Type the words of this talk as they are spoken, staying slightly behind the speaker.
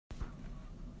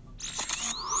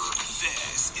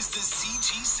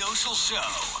Social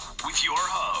Show with your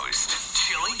host,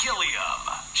 Chili Gilliam,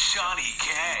 Shani K,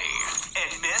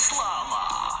 and Miss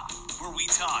Lala, where we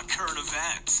talk current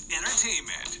events,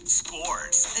 entertainment,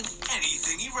 sports, and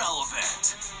anything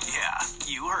irrelevant. Yeah,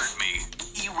 you heard me.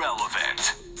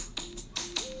 Irrelevant.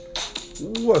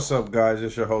 What's up, guys?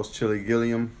 It's your host, Chili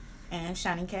Gilliam. And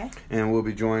Shani K. And we'll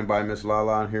be joined by Miss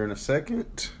Lala here in a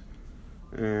second.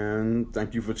 And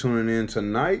thank you for tuning in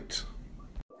tonight.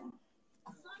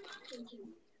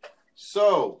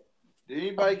 So, did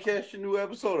anybody catch the new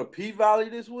episode of P-Valley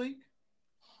this week?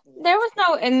 There was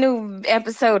no new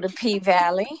episode of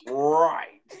P-Valley.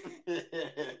 Right. Hey,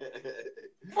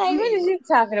 what are you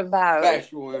talking about?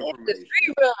 Factual information.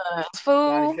 Reruns,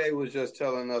 fool. Johnny K was just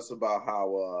telling us about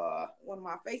how one of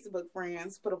my Facebook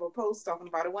friends put up a post talking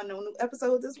about it. Wasn't no new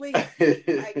episode this week.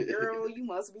 Like, girl, you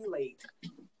must be late.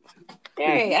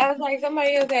 Hey, I was like,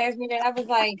 somebody else asked me that. I was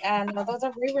like, no, those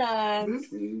are reruns.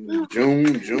 June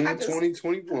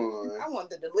 2021. I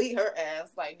wanted to delete her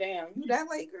ass. Like, damn, you that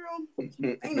late, girl?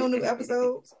 Ain't no new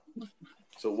episodes.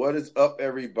 So what is up,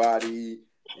 everybody?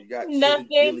 You got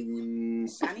Nothing.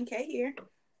 Shani K here.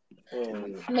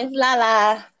 Miss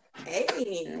Lala.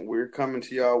 Hey. And we're coming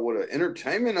to y'all with an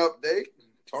entertainment update.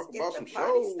 Talk about some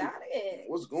shows.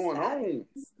 What's going on?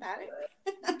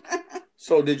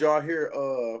 So did y'all hear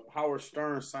Howard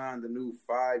Stern signed the new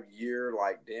 5-year,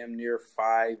 like damn near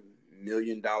 $5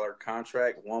 million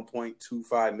contract,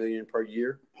 $1.25 million per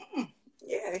year?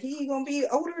 Yeah, he gonna be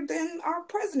older than our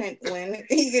president when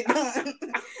he get done.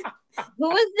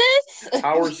 Who is this?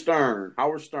 Howard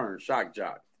Stern, shock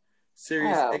jock,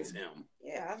 Sirius XM.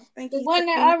 Yeah, I think the one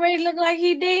that already looked like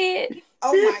he did.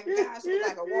 Oh my gosh, he's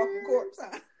like a walking corpse.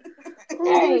 Huh?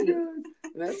 Oh my God.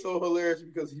 And that's so hilarious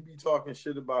because he be talking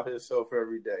shit about himself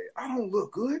every day. I don't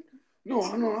look good. No,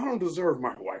 I don't deserve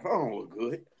my wife. I don't look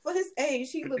good. For his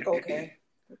age, he look okay.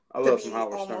 I love some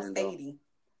Howard Stern. Almost 80.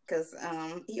 Because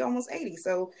he almost 80.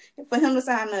 So for him to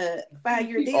sign a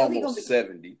 5-year deal, almost he gonna be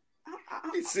 70.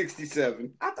 He's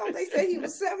 67. I thought they said he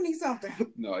was 70 something.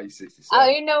 No, he's 67. Oh,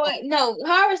 you know what? No,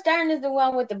 Howard Stern is the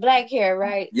one with the black hair,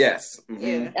 right? Yes. Mm-hmm.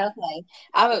 Yeah.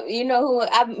 Okay. You know who?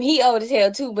 He old as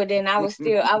hell too, but then I was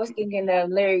thinking of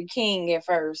Larry King at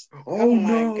first. Oh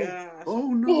my no. gosh. Oh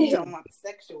no. You're talking about the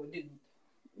sexual dude.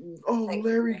 Oh,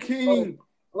 Larry King.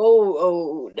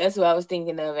 Oh, that's what I was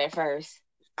thinking of at first.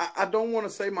 I don't want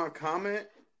to say my comment.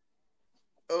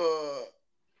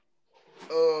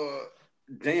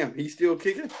 Damn, he's still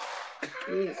kicking?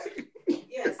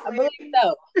 Yes, I believe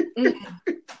so.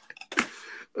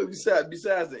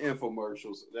 Besides the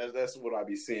infomercials, that's what I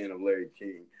be seeing of Larry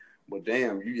King. But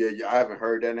damn, I haven't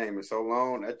heard that name in so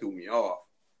long. That threw me off.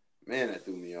 Man, that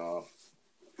threw me off.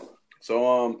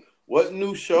 So, what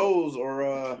new shows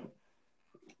or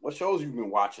what shows you've been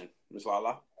watching, Miss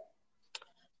Lala?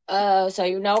 So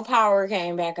you know Power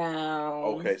came back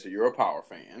on. Okay, so you're a Power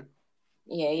fan.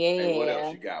 Yeah. And what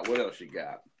else you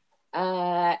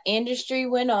got? Industry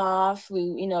went off.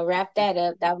 We, wrapped that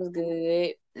up. That was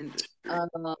good. Industry.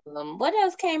 What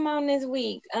else came on this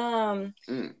week? Something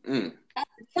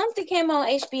came on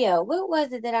HBO. What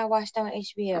was it that I watched on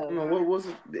HBO? No, what was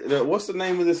it? What's the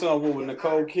name of this song with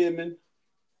Nicole Kidman?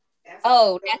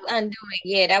 Oh, that's Undoing.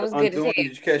 Yeah, that was good as hell.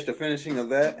 Did you catch the finishing of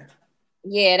that?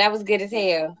 Yeah, that was good as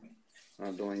hell.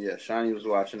 Undoing. Yeah, Shani was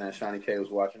watching that. Shani K was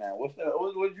watching that. What's that?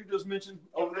 What did you just mention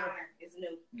over there? It's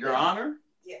new. Your Honor?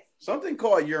 Yes. Something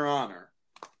called Your Honor.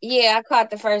 Yeah, I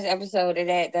caught the first episode of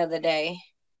that the other day.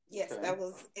 Yes, that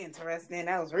was interesting.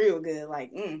 That was real good.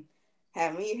 Like,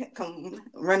 have me come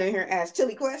run in here and ask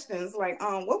Chili questions. Like,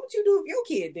 what would you do if your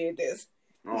kid did this?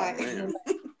 Oh, man.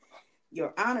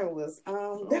 Your Honor was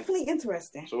definitely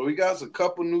interesting. So we got a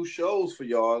couple new shows for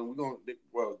y'all.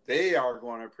 They are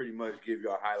going to pretty much give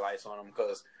y'all highlights on them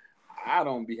because I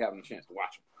don't be having a chance to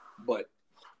watch them. But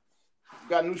we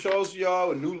got new shows for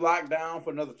y'all, a new lockdown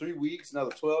for another 3 weeks,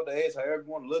 another 12 days, however you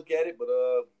want to look at it. But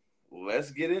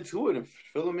let's get into it and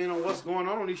fill them in on what's going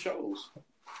on these shows.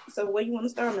 So where you want to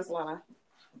start, Miss Lana?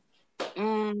 I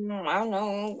don't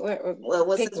know.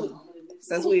 Well,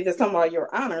 since we just talking about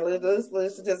Your Honor,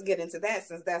 let's just get into that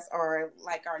since that's our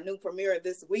new premiere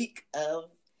this week of.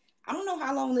 I don't know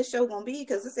how long this show gonna be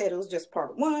because it said it was just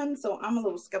part 1, so I'm a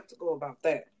little skeptical about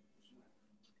that.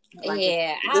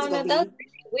 I don't know. Those are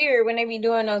weird when they be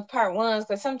doing those part 1s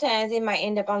because sometimes it might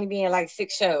end up only being like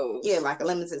 6 shows. Yeah, like a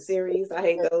limited series. I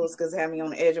hate those because they have me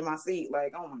on the edge of my seat.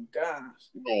 Like, oh my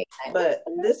gosh. Right. But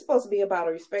this is supposed to be about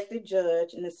a respected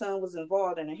judge, and his son was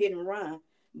involved in a hit and run,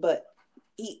 but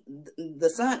the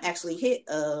son actually hit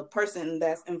a person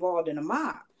that's involved in a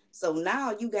mob. So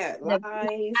now you got lies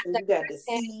and you got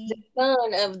deceit. The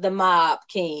son of the mob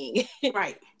king.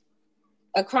 Right.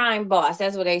 a crime boss.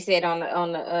 That's what they said on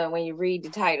the when you read the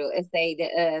title. It say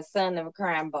the son of a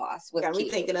crime boss was got me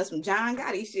killed. thinking of some John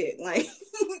Gotti shit, like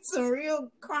some real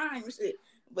crime shit.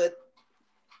 But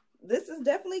this is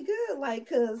definitely good, like,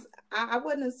 because I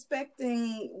wasn't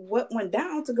expecting what went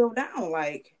down to go down.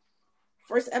 Like,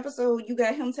 first episode, you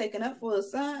got him taking up for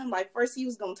his son. Like, first he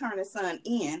was gonna turn his son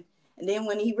in, and then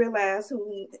when he realized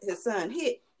who his son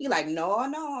hit, he like,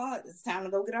 no, it's time to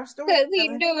go get our story. Because he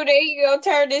knew that he gonna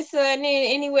turn his son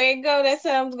in anywhere he go. That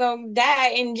son's gonna die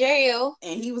in jail.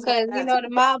 And he was because the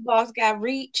mob boss got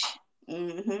reach.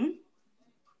 Mm-hmm.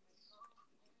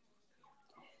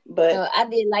 But I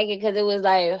did like it because it was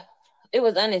like it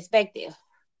was unexpected.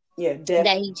 Yeah, definitely.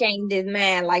 That he changed his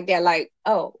mind like that. Like,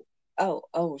 oh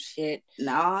shit.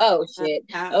 Nah. Oh shit.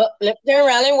 Let's turn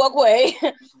around and walk away.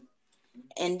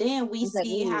 And then we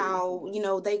see how,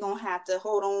 they going to have to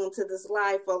hold on to this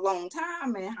life for a long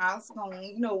time, and how it's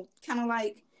going to, kind of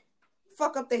like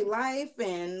fuck up their life.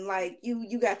 And like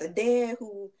you got the dad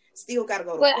who still got to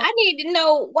go to But I need to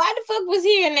know, why the fuck was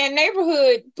he in that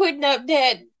neighborhood putting up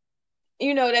that,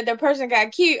 that the person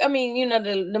got killed? I mean,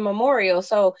 the memorial.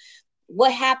 So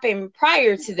what happened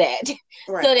prior to that?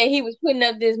 Right. So that he was putting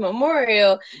up this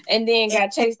memorial and then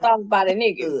got chased off by the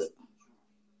niggas.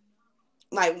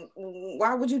 Like,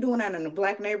 why would you doing that in a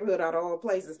black neighborhood out of all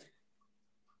places?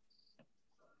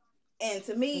 And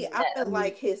to me, I felt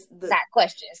like not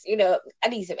questions. I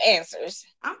need some answers.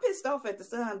 I'm pissed off at the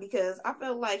son because I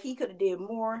felt like he could have did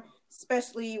more,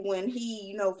 especially when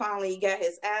he, finally got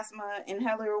his asthma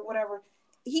inhaler or whatever.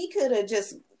 He could have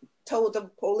just told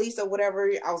the police or whatever,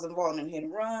 I was involved in hit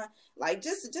and run. Like,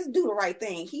 just do the right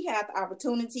thing. He had the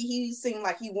opportunity. He seemed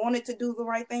like he wanted to do the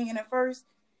right thing in it first,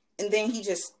 and then he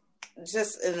just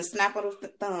in a snap of the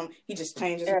thumb, he just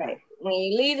changes. Right. When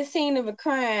you leave the scene of a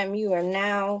crime, you are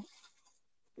now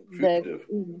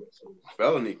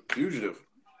felony fugitive.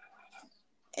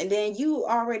 And then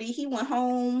he went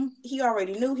home. He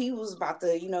already knew he was about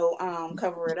to,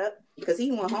 cover it up, because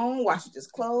he went home, washed his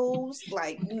clothes,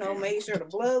 like, made sure the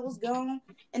blood was gone.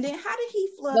 And then how did he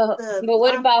flood the? But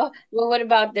what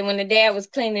about when the dad was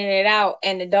cleaning it out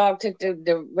and the dog took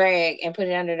the rag and put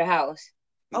it under the house?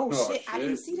 Oh shit! I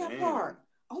didn't see that part.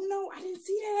 Oh no, I didn't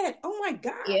see that. Oh my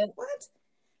god! Yep. What?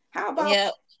 How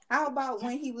about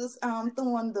when he was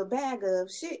throwing the bag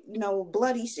of shit,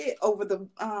 bloody shit over the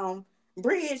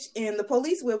bridge, and the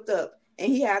police whipped up, and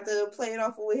he had to play it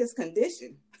off with his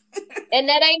condition. And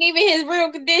that ain't even his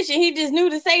real condition. He just knew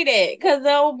to say that because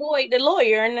the old boy, the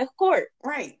lawyer in the court.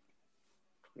 Right.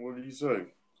 What did he say?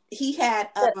 He had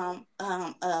the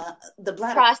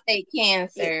bladder prostate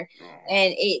cancer,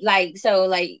 and it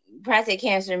prostate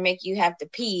cancer make you have to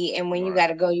pee, and when you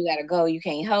gotta go, you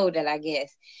can't hold it, I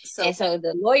guess. So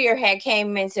the lawyer had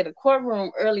came into the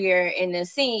courtroom earlier in the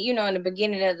scene, in the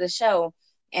beginning of the show,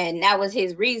 and that was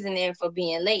his reasoning for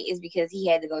being late, is because he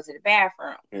had to go to the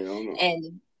bathroom.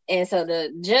 And so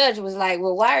the judge was like,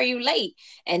 well, why are you late?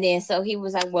 And then so he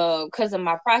was like, well, because of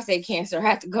my prostate cancer, I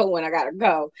have to go when I got to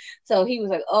go. So he was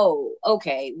like, oh,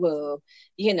 okay, well,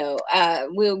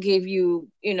 we'll give you,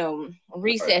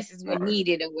 recesses when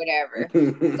needed or whatever.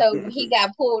 So when he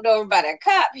got pulled over by the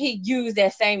cop, he used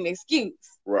that same excuse.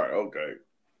 Right, okay.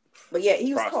 But yeah,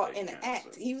 he was caught in the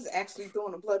act. He was actually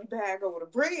throwing a bloody bag over the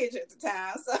bridge at the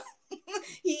time. So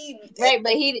but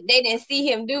they didn't see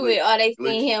him do it. All they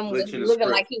seen him was looking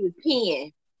like he was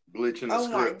peeing. Glitching the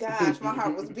script. My gosh, my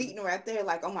heart was beating right there.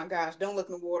 Like, oh my gosh, don't look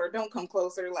in the water, don't come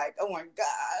closer. Like, oh my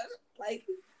gosh, like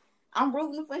I'm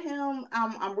rooting for him.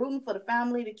 I'm rooting for the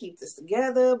family to keep this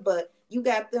together. But you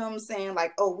got them saying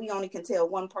like, oh, we only can tell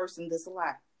one person this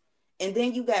lie, and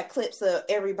then you got clips of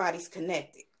everybody's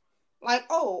connected. Like,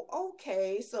 oh,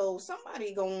 okay, so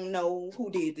somebody gonna know who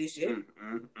did this shit.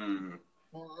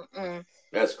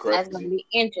 That's crazy. That's gonna be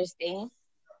interesting.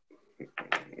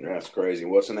 That's crazy.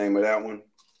 What's the name of that one?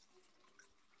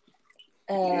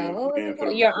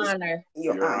 Your Honor.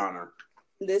 Your Honor.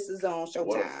 This is on Showtime.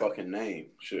 What a fucking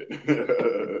name. Shit.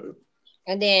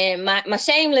 And then my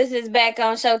Shameless is back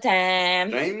on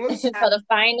Showtime. Shameless? For the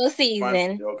final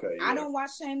season. Okay. Yeah. I don't watch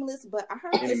Shameless, but I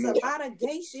heard there's a lot of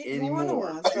gay shit going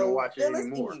on. So don't watch it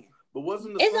anymore. But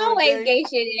wasn't the it's always gay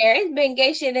shit in there. It's been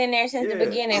gay shit in there since the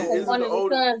beginning. Because one of the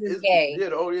sons is gay. Yeah,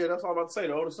 that's all I'm about to say.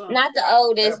 The oldest son. Not the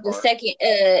oldest, the second.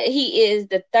 He is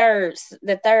the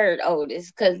third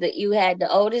oldest. Because you had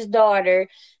the oldest daughter.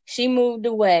 She moved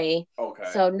away. Okay.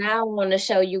 So now on the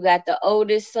show, you got the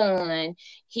oldest son.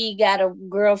 He got a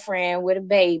girlfriend with a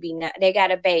baby. Now they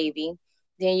got a baby.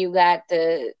 Then you got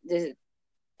the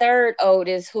third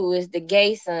oldest, who is the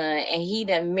gay son, and he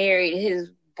done married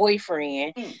his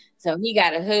boyfriend. So he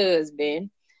got a husband.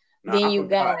 Then you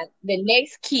got the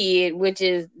next kid, which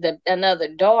is another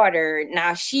daughter.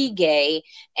 Now she gay,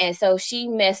 and so she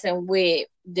messing with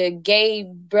the gay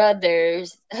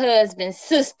brother's husband's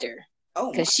sister,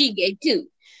 because she gay too.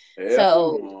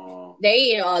 So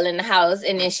they all in the house,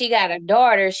 and then she got a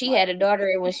daughter. She had a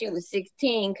daughter when she was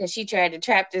 16 because she tried to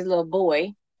trap this little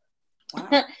boy.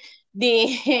 Wow.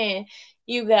 Then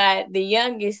you got the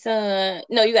youngest son.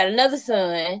 No, you got another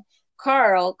son.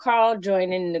 Carl trying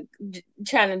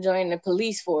to join the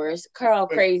police force. Carl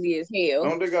crazy as hell.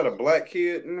 Don't they got a black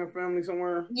kid in their family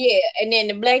somewhere? Yeah, and then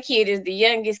the black kid is the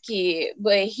youngest kid,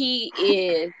 but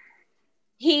I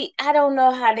don't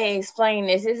know how they explain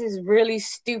this. This is really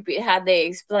stupid how they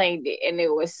explained it, and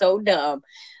it was so dumb.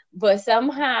 But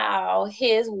somehow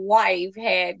his wife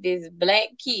had this black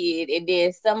kid, and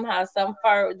then somehow some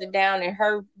further down in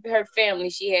her family,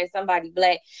 she had somebody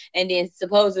black, and then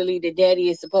supposedly the daddy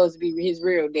is supposed to be his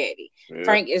real daddy. Yep.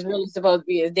 Frank is really supposed to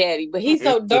be his daddy, but he's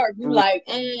so dark. You like,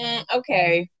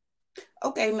 okay.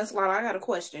 Okay, Miss Lala, I got a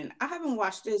question. I haven't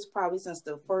watched this probably since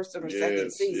the first or the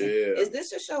second season. Yeah. Is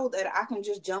this a show that I can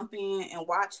just jump in and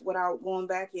watch without going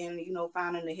back and,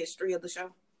 finding the history of the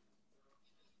show?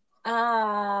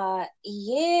 Yeah,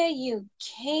 you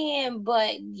can,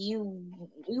 but you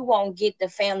won't get the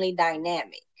family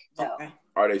dynamic though. Okay.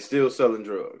 Are they still selling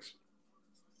drugs?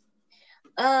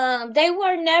 They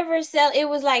were never selling. It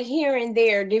was like here and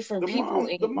there, different people.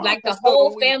 Like the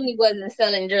whole family wasn't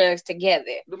selling drugs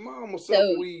together. The mom was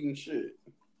selling weed and shit.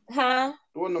 Huh?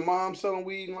 Wasn't the mom selling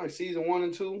weed in like season 1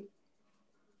 and 2?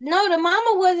 No, the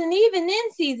mama wasn't even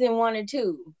in season 1 or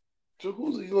 2. So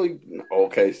who's like?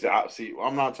 Okay, see,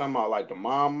 I'm not talking about like the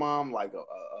mom, like a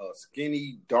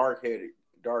skinny,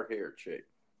 dark-haired chick.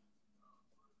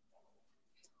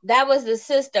 That was the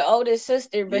sister, oldest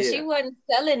sister, but she wasn't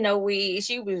selling no weed.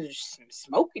 She was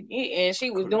smoking it, and she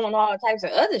was doing all types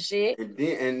of other shit.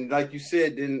 And like you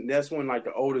said, then that's when like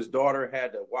the oldest daughter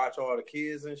had to watch all the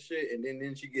kids and shit, and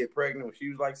then she get pregnant when she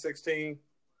was like 16.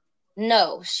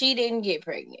 No, she didn't get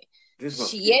pregnant.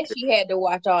 She had to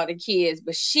watch all the kids,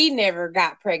 but she never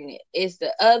got pregnant. It's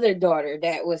the other daughter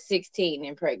that was 16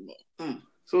 and pregnant.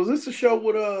 So is this a show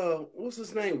with what's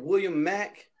his name? William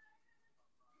Mack,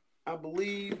 I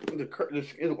believe,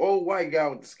 the old white guy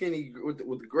with the skinny with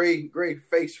the gray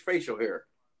facial hair.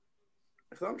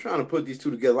 So I'm trying to put these two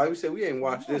together. Like we said, we ain't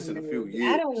watched this in a few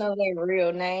years. I don't know their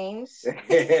real names.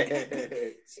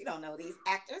 She don't know these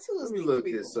actors. Let me look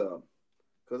this up.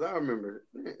 Because I remember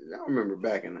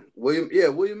back in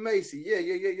William Macy. Yeah,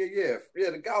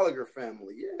 the Gallagher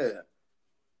family. Yeah.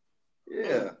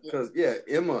 Because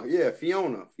Emma,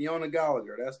 Fiona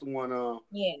Gallagher. That's the one.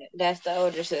 Yeah, that's the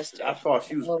older sister. I thought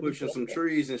she was pushing some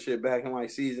trees and shit back in like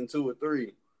season 2 or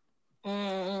 3.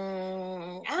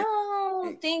 I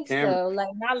don't think so.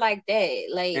 Like not like that.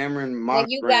 Like Cameron, like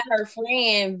you got her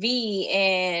friend V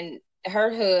and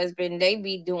her husband. They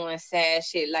be doing sad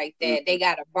shit like that. Mm-hmm. They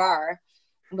got a bar.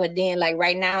 But then, like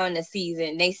right now in the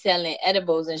season, they selling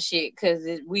edibles and shit because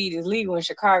weed is legal in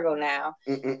Chicago now.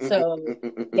 So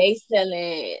they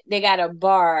got a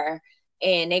bar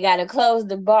and they gotta close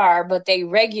the bar, but they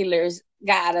got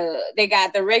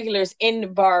the regulars in the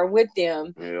bar with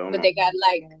them. Yeah, but they got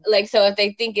like so if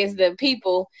they think it's the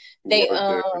people, they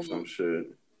some shit.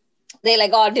 They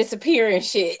like all disappear and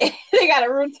shit. They got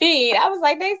a routine. I was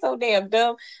like, they so damn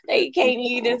dumb. They can't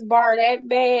leave this bar that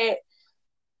bad.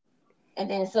 And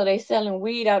then so they selling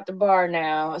weed out the bar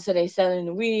now. So they selling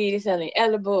the weed, they selling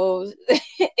edibles.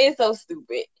 It's so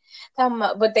stupid.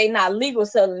 But they not legal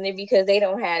selling it because they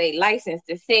don't have a license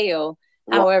to sell.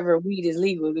 Right. However, weed is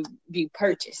legal to be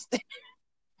purchased.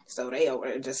 So they over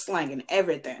there just slanging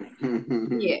everything.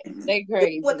 Yeah, they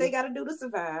crazy. What they got to do to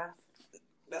survive.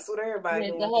 That's what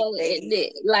everybody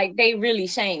doing. Like they really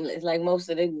shameless. Like most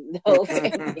of the whole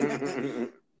family.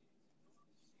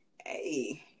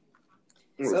 Hey.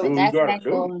 So that's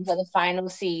going for the final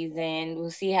season. We'll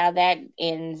see how that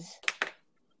ends.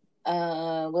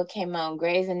 What came out?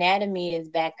 Grey's Anatomy is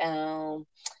back on.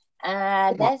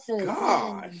 Gosh.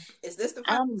 Is this the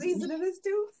final season of this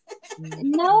too?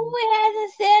 No, it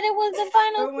hasn't said it was the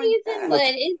final season,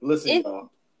 but listen,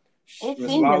 y'all.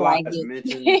 Miss Lala has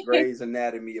mentioned Grey's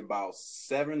Anatomy about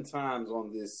 7 times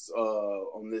on this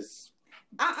show.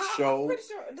 I'm pretty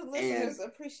sure the listeners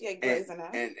appreciate Grey's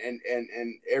Anatomy.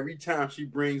 And every time she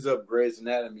brings up Grey's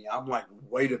Anatomy, I'm like,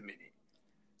 wait a minute,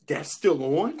 that's still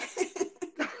on?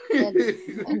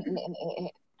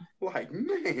 Like,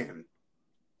 man.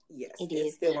 Yes, it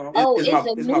is still on.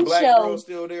 Is my black girl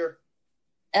still there?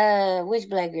 Which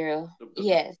black girl?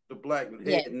 Yes. The black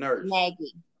head nurse.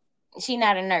 Maggie. She's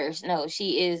not a nurse. No,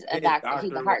 she is a doctor.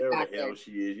 She's a heart doctor. The hell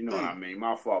she is. You know what I mean?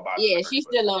 My fault about she's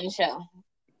still on the show.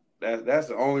 That's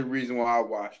the only reason why I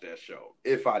watched that show.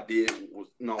 If I did,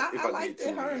 I liked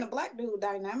it. Her and the black dude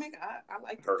dynamic. I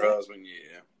liked her husband.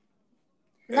 Yeah.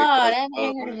 No, that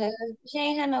ain't her husband. She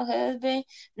ain't had no husband.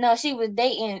 No, she was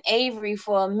dating Avery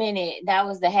for a minute. That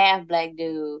was the half black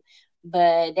dude.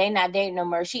 But they not dating no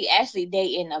more. She actually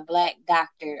dating a black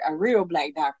doctor, a real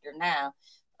black doctor now.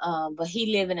 But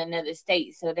he live in another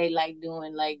state, so they like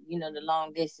doing like, the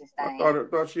long distance thing. I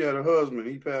thought she had a husband.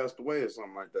 He passed away or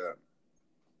something like that.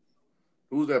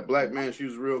 Who's that black man she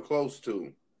was real close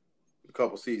to a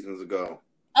couple seasons ago?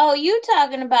 Oh, you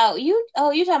talking about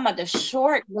the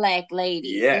short black lady.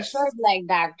 Yes. The short black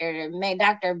doctor,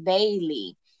 Dr.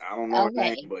 Bailey. I don't know her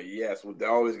name, but yes, they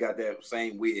always got that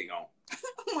same wig on.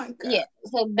 Oh my God. Yeah.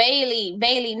 So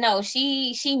Bailey, no,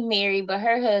 she married, but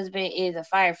her husband is a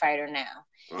firefighter now.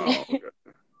 Oh, okay.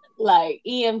 Like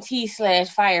EMT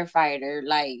 / firefighter,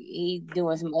 like he's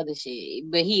doing some other shit,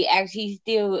 but he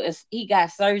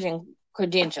got surgeon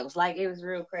credentials. Like it was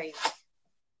real crazy.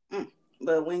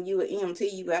 But when you an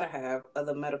EMT, you gotta have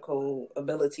other medical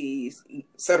abilities,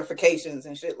 certifications,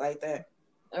 and shit like that.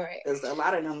 All right. Because a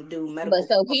lot of them do medical. But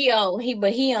so he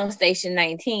on Station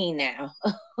 19 now.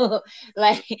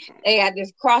 Like they got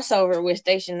this crossover with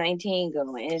Station 19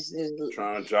 going. It's just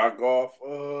trying to jock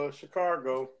off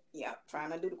Chicago. Yeah,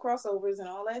 trying to do the crossovers and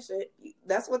all that shit.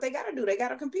 That's what they gotta do. They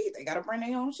gotta compete. They gotta bring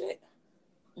their own shit.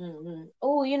 Mm-hmm.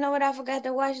 Oh, you know what I forgot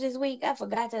to watch this week? I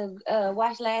forgot to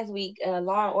watch last week.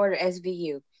 Law and Order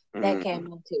SVU that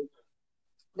came on too.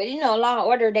 But Law and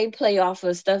Order, they play off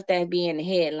of stuff that be in the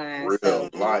headlines. Real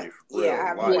life.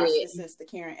 I've watched it since the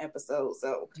Karen episode.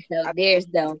 So there's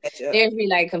be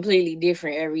like completely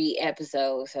different every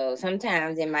episode. So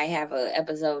sometimes it might have an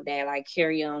episode that like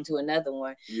carry on to another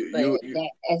one.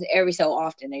 As every so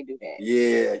often they do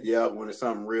that. Yeah, when it's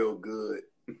something real good.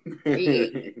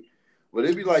 Yeah. But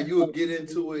it'd be like you would get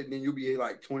into it and then you'll be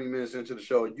like 20 minutes into the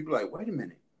show and you'd be like, wait a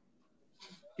minute.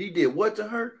 He did what to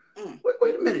her?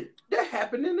 Wait a minute. That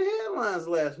happened in the headlines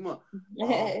last month.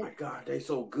 Oh my God, they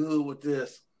so good with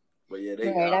this. But yeah,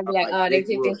 I'd be like, they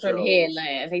took this from the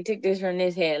headlines. They took this from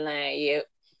this headline. Yep.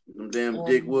 Them damn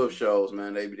Dick Wolf shows,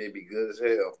 man. They be good as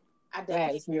hell.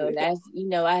 So that's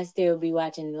I still be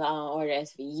watching Law and Order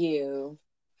SVU.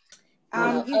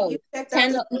 You checked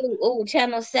out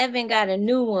Channel 7 got a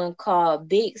new one called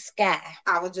Big Sky.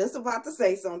 I was just about to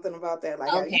say something about that.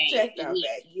 Like, you checked out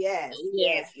that? Yes.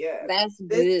 That's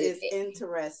this good. Is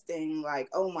interesting. Like,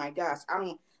 oh my gosh,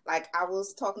 I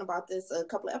was talking about this a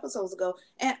couple of episodes ago,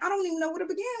 and I don't even know where to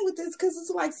begin with this because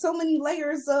it's like so many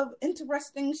layers of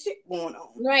interesting shit going on.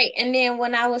 Right, and then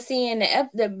when I was seeing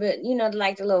like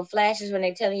the little flashes when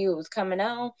they telling you it was coming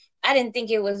on, I didn't think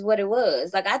it was what it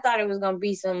was. Like I thought it was gonna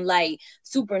be some like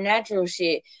supernatural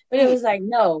shit, but it was like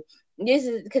no. This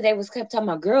is because they kept talking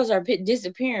about girls are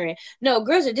disappearing. No,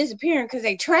 girls are disappearing because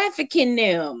they trafficking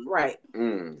them. Right.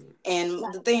 And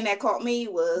the thing that caught me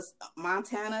was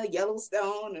Montana,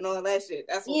 Yellowstone, and all that shit.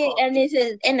 That's what and this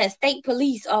is a state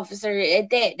police officer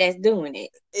at that's doing it.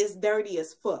 It's dirty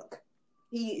as fuck.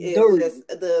 He is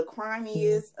the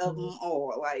crimiest of them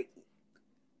all. Like,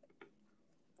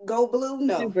 go blue?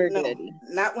 No, dirty.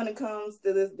 Not when it comes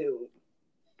to this dude.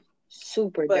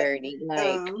 Super dirty.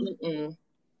 Like,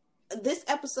 this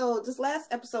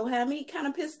last episode had me kind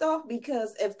of pissed off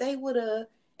because if the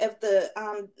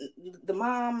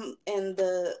mom and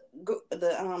the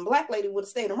black lady would have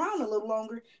stayed around a little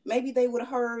longer, maybe they would have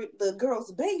heard the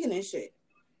girls banging and shit.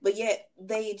 But yet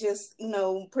they just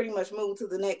pretty much moved to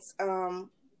the next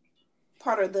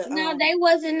part of the. No, they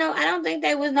wasn't. I don't think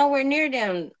they was nowhere near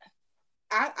them.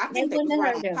 I think they was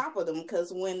right on top of them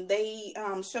because when they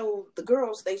showed the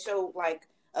girls, they showed like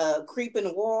a creep in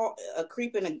the wall, a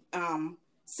creep in the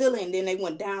ceiling, and then they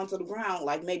went down to the ground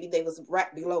like maybe they was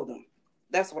right below them.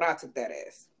 That's what I took that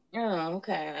as. Oh,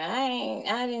 okay.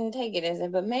 I didn't take it as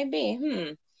it, but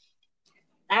maybe.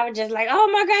 I was just like, oh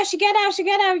my gosh, she got out.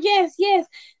 Yes.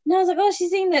 And I was like, oh, she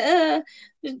seen the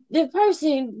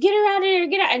person. Get her out of there,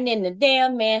 get out. And then the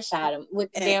damn man shot him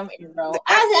with the damn arrow.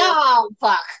 I said, oh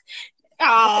fuck.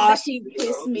 Oh, she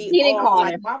pissed me off.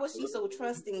 Like, why was she so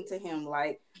trusting to him?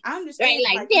 Like, I understand.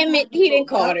 Right, like damn it, he didn't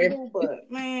call her.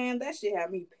 But man, that shit had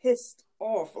me pissed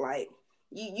off. Like,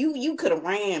 you could have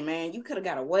ran, man. You could have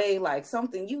got away. Like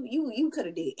something. You could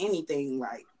have did anything.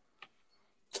 Like,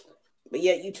 but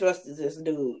yet you trusted this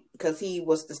dude because he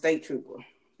was the state trooper.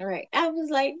 All right. I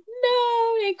was like,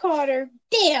 no, they caught her.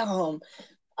 Damn.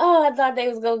 Oh, I thought they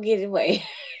was gonna get away.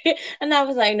 And I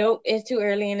was like, nope, it's too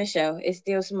early in the show. It's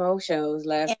still some more shows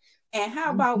left. And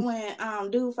how about when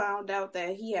dude found out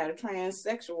that he had a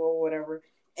transsexual or whatever,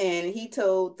 and he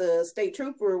told the state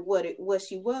trooper what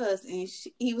she was, and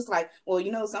he was like,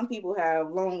 "Well, some people have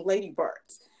long lady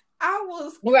parts." I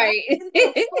was right.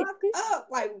 the fuck up.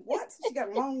 Like, what? She got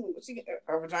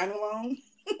her vagina long?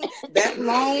 That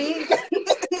long?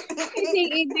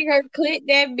 You think her clit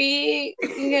that big?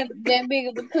 You got that big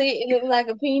of a clit? It look like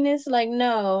a penis? Like,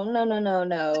 no.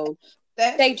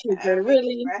 State trooper,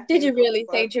 really? Did you really,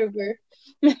 state trooper?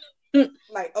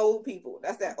 Like old people.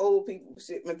 That's that old people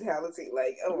shit mentality.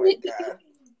 Like, oh my god.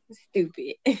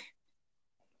 Stupid.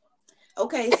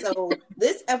 Okay, so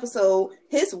this episode,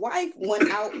 his wife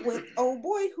went out with old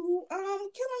boy who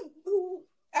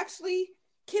actually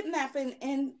kidnapping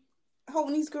and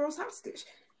holding these girls hostage.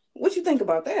 What you think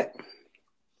about that?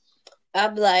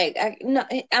 I'm like,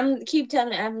 I'm keep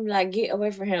telling I'm like, get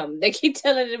away from him. They keep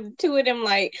telling them, two of them,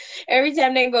 like, every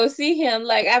time they go see him,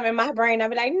 like, I'm in my brain, I'll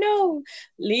be like, no,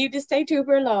 leave the state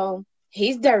trooper alone.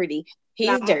 He's dirty.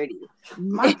 Dirty.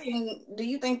 My thing, do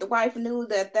you think the wife knew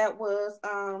that was,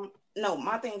 no,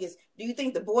 my thing is, do you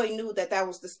think the boy knew that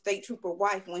was the state trooper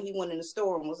wife when he went in the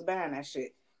store and was buying that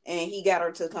shit? And he got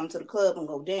her to come to the club and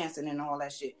go dancing and all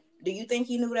that shit. Do you think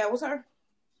he knew that was her?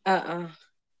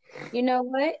 You know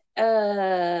what?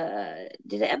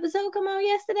 Did the episode come on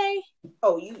yesterday?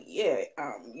 Oh, yeah.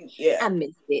 I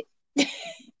missed it.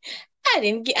 I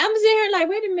didn't get. I'm sitting here like,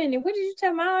 wait a minute, what did you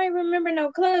tell me? I don't remember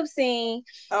no club scene.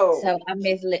 Oh, so I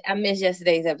missed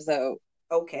yesterday's episode.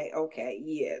 Okay,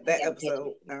 yeah, that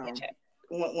episode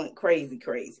went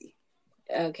crazy.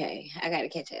 Okay, I gotta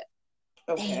catch up.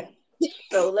 Okay,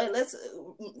 so let's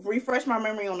refresh my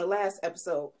memory on the last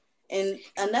episode. And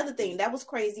another thing that was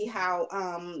crazy, how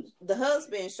the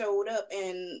husband showed up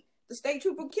and the state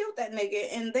trooper killed that nigga,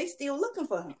 and they still looking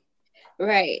for him.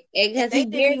 Right, because they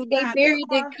buried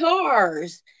the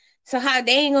cars. So how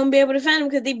they ain't gonna be able to find him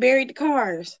because they buried the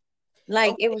cars.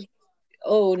 Like it was.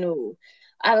 Oh no,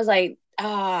 I was like,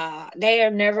 they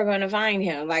are never gonna find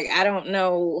him. Like I don't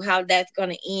know how that's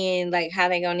gonna end. Like how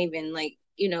they gonna even make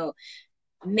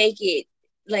it.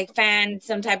 Like find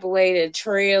some type of way to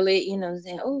trail it,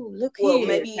 saying, oh, look here. Well,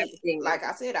 maybe, like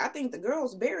I said, I think the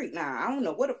girl's buried now. I don't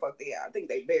know what the fuck they are. I think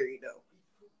they buried though.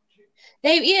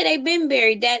 They've been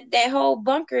buried. That whole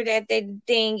bunker that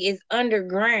thing is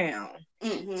underground.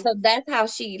 Mm-hmm. So that's how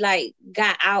she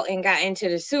got out and got into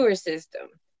the sewer system.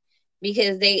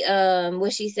 Because they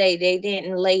what she say, they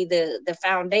didn't lay the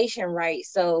foundation right.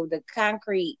 So the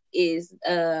concrete is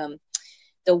the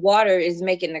water is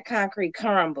making the concrete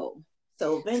crumble.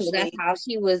 So eventually, that's how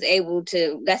she was able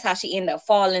to. That's how she ended up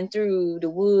falling through the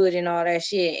wood and all that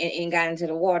shit, and got into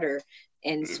the water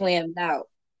and swam out.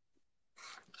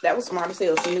 That was smart as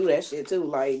hell. She knew that shit too.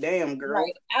 Like, damn, girl.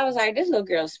 Right. I was like, this little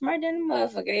girl's smarter than a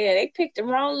motherfucker. Yeah, they picked the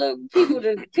wrong little people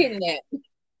to kidnap.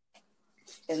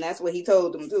 And that's what he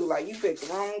told them too. Like, you picked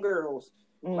the wrong girls.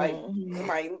 Mm-hmm.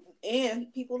 Like,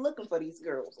 and people looking for these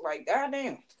girls. Like,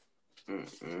 goddamn.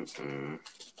 Mm-hmm.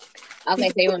 Okay,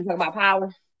 so you want to talk about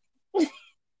Power?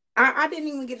 I didn't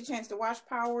even get a chance to watch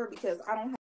Power because I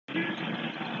don't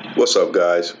have. What's up,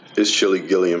 guys? It's Chili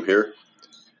Gilliam here.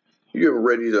 You ever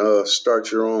ready to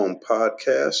start your own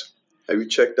podcast? Have you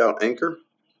checked out Anchor?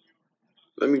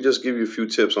 Let me just give you a few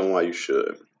tips on why you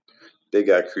should. They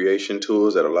got creation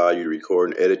tools that allow you to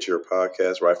record and edit your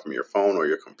podcast right from your phone or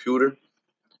your computer.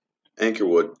 Anchor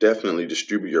will definitely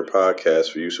distribute your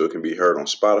podcast for you so it can be heard on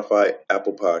Spotify,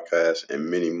 Apple Podcasts, and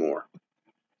many more.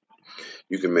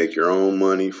 You can make your own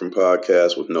money from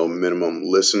podcasts with no minimum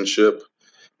listenership,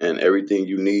 and everything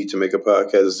you need to make a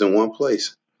podcast is in one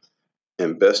place.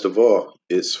 And best of all,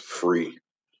 it's free.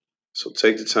 So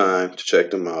take the time to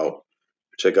check them out.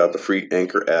 Check out the free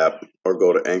Anchor app or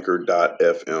go to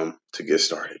anchor.fm to get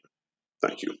started.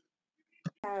 Thank you.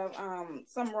 I have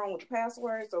something wrong with the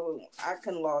password, so I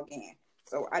couldn't log in.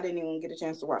 So I didn't even get a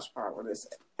chance to watch part of this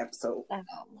episode.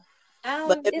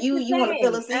 But if you want to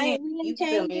fill us in, you can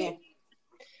fill me in.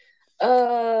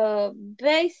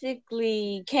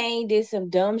 Basically, Kane did some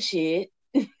dumb shit.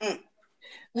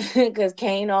 Because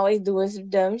Kane always doing some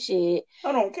dumb shit.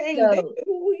 Hold on, Kane,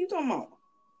 who are you talking about?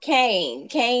 Kane,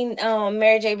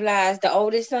 Mary J. Blige, the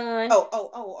oldest son.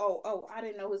 Oh! I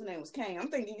didn't know his name was Kane. I'm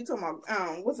thinking you talking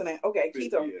about what's his name? Okay,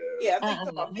 Keto. Yeah, I think you're talking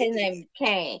about his name is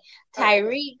Kane.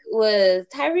 Tyreek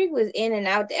was in and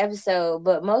out the episode,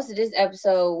 but most of this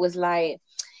episode was like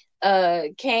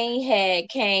Kane had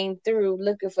came through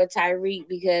looking for Tyreek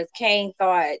because Kane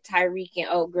thought Tyreek and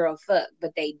old girl fucked,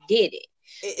 but they did it.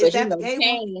 Is that the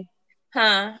gay one?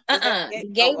 Huh? The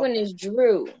gay one is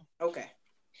Drew. Okay.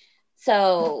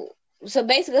 So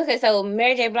basically, okay, so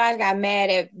Mary J. Blige got mad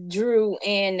at Drew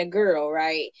and the girl,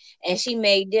 right? And she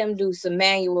made them do some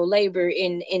manual labor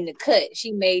in the cut.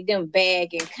 She made them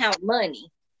bag and count money.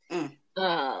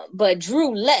 But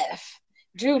Drew left.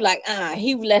 Drew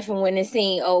he left and went and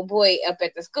seen old boy up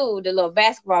at the school, the little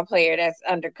basketball player that's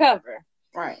undercover.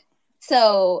 Right.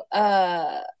 So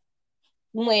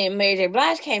when Mary J.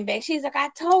 Blige came back, she's like, I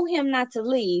told him not to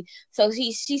leave. So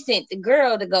she sent the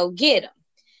girl to go get him.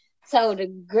 So the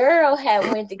girl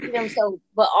had went to get him. So,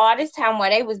 but all this time while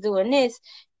they was doing this,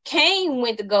 Kane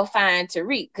went to go find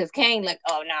Tariq because Kane like,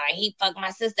 oh no, he fucked my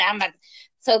sister.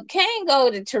 So Kane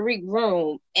go to Tariq's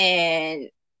room and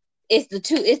it's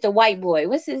the white boy.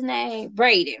 What's his name?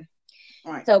 Braden.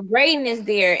 Right. So Braden is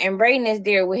there, and Braden is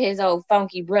there with his old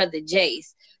funky brother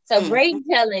Jace. So Braden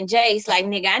telling Jace, like,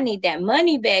 nigga, I need that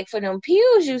money back for them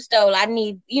pills you stole. I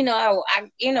need,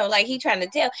 like he trying to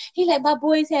tell. He like, my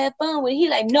boys had fun with it. He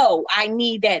like, no, I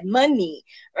need that money,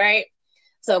 right?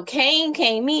 So Kane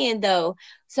came in though.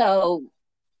 So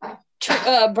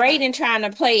Braden trying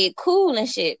to play it cool and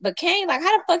shit, but Kane like,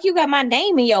 how the fuck you got my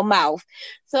name in your mouth?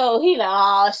 So he like,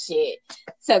 oh shit.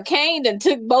 So Kane done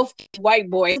took both white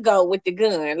boys go with the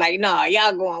gun. Like, nah,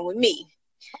 y'all going with me.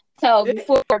 So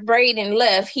before Braden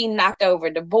left, he knocked over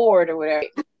the board or whatever.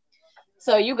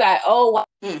 So you got old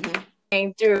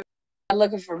came through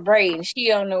looking for Braden. She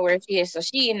don't know where she is, so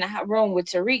she in the room with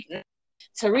Tariq.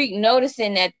 Tariq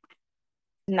noticing that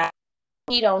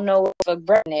he don't know where the fuck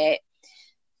Braden at.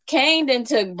 Kane then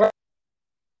took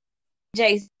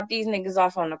Jace these niggas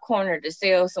off on the corner to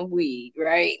sell some weed,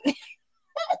 right?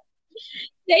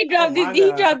 He dropped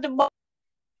the ball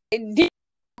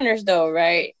corners though,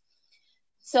 right?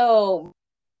 So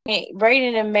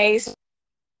Braden and Mace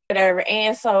whatever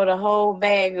and sold a whole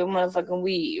bag of motherfucking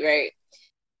weed, right?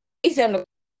 He's on the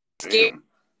scared.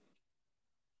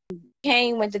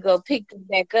 Kane went to go pick them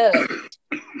back up.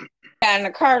 Got in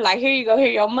the car like, here you go,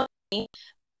 here your money.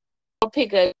 Go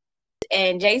pick up.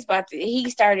 And Jace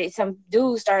some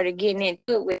dude started getting into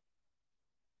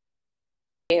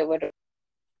it with him.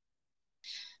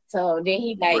 So then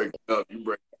he like, you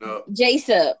break up. Jace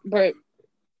up,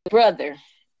 brother.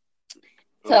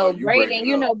 So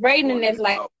Braden, Braden is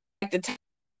like the top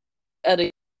of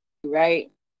the right.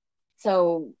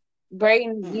 So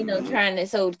Braden, trying to.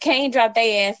 So Kane dropped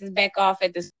their asses back off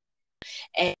at the,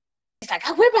 and it's like,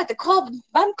 we're about to call.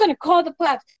 I'm gonna call the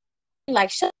cops. Like,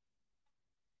 shut.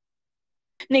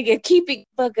 Nigga, keep it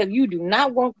fuck up. You do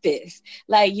not want this.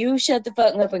 Like, you shut the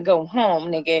fuck up and go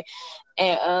home, nigga.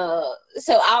 And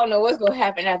so I don't know what's gonna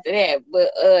happen after that,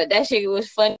 but that shit was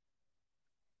funny.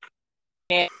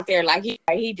 And there, like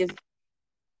he just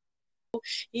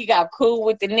he got cool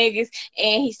with the niggas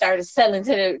and he started selling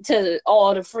to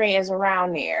all the friends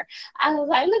around there. I was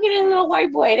like, look at this little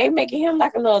white boy. They making him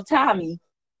like a little Tommy,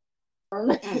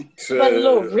 but a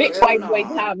little rich white boy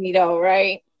Tommy though,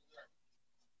 right?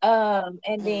 And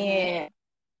then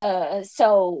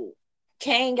so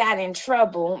Kane got in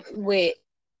trouble with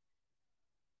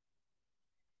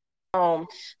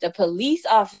the police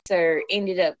officer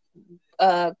ended up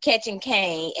catching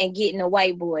Kane and getting the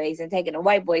white boys and taking the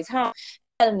white boys home,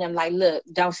 telling them like, look,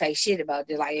 don't say shit about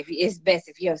this. Like, if it's best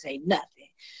if you don't say nothing.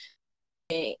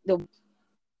 And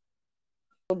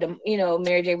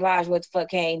Mary J. Blige, what the fuck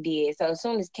Kane did. So as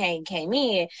soon as Kane came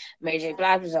in, Mary J.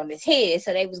 Blige was on his head.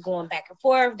 So they was going back and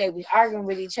forth. They was arguing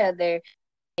with each other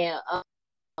and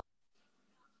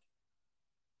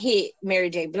hit Mary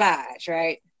J. Blige,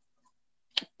 right?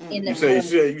 You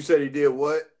said he did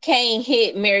what? Kane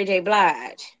hit Mary J.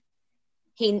 Blige.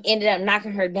 He ended up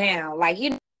knocking her down. Like,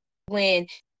 when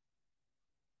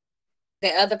the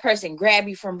other person grab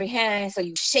you from behind, so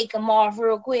you shake them off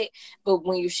real quick. But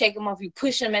when you shake them off, you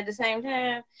push them at the same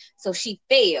time. So she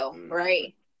fell,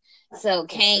 right? So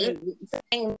Kane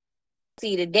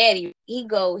see the daddy. He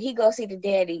go see the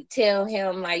daddy. Tell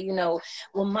him like, well,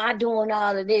 my doing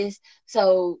all of this.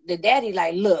 So the daddy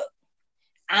like, look,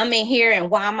 I'm in here, and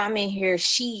while I'm in here,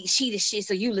 she the shit.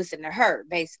 So you listen to her,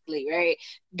 basically, right?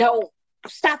 Don't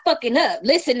stop fucking up.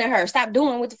 Listen to her. Stop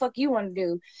doing what the fuck you want to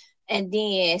do. And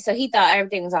then, so he thought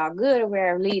everything was all good or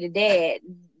whatever. Lead the dad.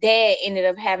 Dad ended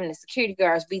up having the security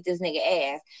guards beat this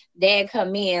nigga ass. Dad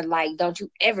come in like, don't you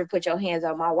ever put your hands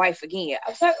on my wife again.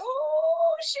 I was like,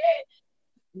 oh shit.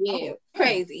 Yeah,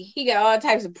 crazy. He got all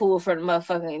types of pull for the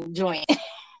motherfucking joint.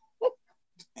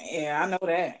 Yeah, I know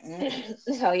that.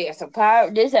 So yeah,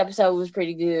 this episode was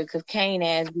pretty good because Kane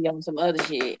ass be on some other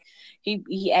shit.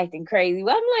 He acting crazy.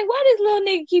 Well, I'm like, why this little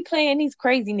nigga keep playing these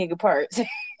crazy nigga parts?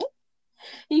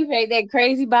 He played that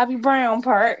crazy Bobby Brown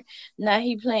part. Now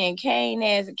he playing Kane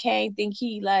ass, and Kane think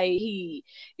you gotta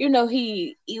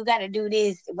do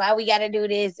this. Why we gotta do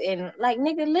this? And like,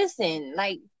 nigga, listen,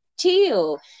 like,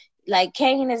 chill. Like,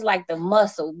 Kane is like the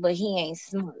muscle, but he ain't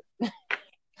smart.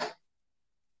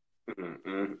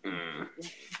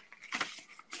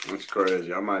 That's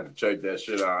crazy. I might have to check that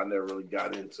shit out. I never really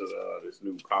got into this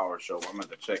new Power show. I'm gonna have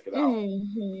to check it out.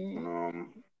 Mm-hmm.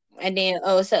 And then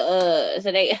so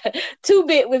they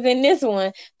 2-Bit was in this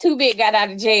one. 2-Bit got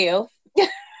out of jail.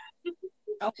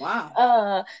 Oh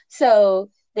wow. So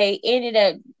they ended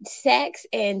up Sax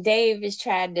and Davis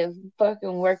tried to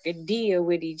fucking work a deal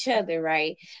with each other,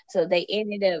 right? So they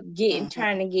ended up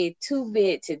trying to get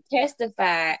 2-Bit to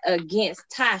testify against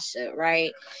Tasha,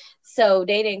 right? So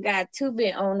they didn't got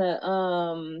 2-Bit on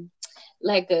a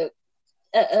like a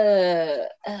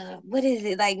what is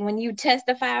it, like when you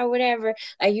testify or whatever,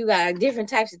 like you got different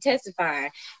types of testifying.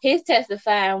 His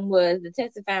testifying was the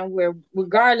testifying where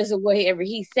regardless of whatever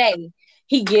he say,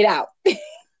 he get out.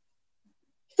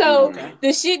 So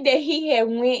the shit that he had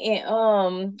went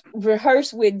and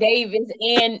rehearsed with Davis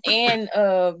and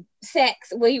Sax,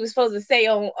 what he was supposed to say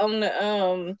on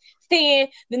the stand,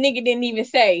 the nigga didn't even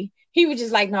say. He was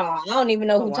just like, no, I don't even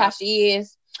know who Tasha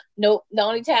is. Nope. The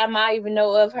only time I even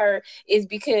know of her is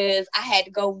because I had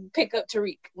to go pick up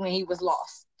Tariq when he was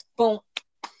lost. Boom.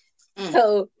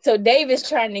 So Davis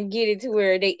trying to get it to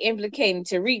where they implicating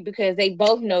Tariq because they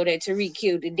both know that Tariq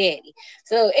killed the daddy.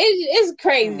 So it's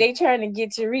crazy. They trying to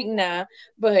get Tariq now,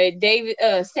 but David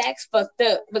Sax fucked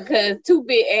up because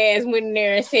 2-Bit ass went in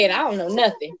there and said, I don't know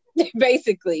nothing,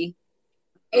 basically.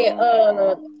 And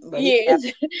and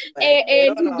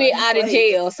 2-Bit out of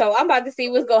jail. So I'm about to see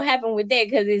what's gonna happen with that,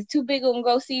 because is 2-Bit gonna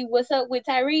go see what's up with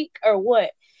Tariq or what?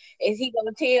 Is he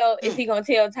gonna tell? Is he gonna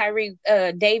tell Tariq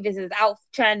Davis is out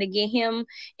trying to get him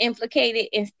implicated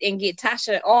and get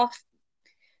Tasha off?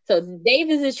 So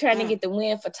Davis is trying to get the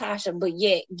win for Tasha, but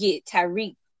yet get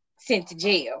Tariq sent to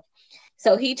jail.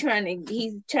 So he's trying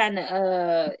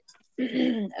to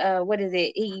what is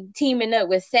it? He teaming up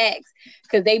with Sax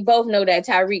because they both know that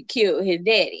Tariq killed his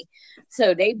daddy.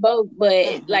 So they both,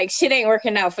 but like shit ain't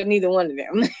working out for neither one of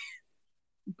them.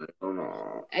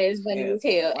 It's funny as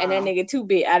hell. And that nigga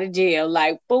 2-Bit out of jail,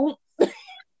 like boom.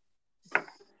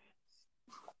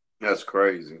 That's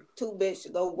crazy. 2-Bit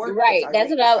should go work. Right.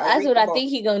 That's what I think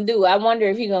he gonna do. I wonder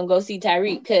if he gonna go see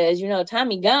Tariq because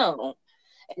Tommy gone.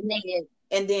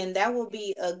 And then that will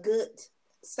be a good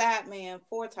side man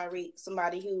for Tariq,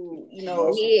 somebody who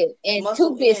and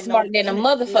 2-Bit smart than a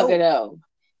motherfucker though.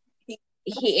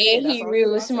 He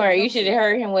real smart. You should have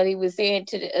heard him what he was saying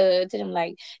to them.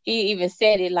 Like he even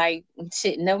said it like,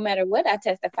 shit, no matter what I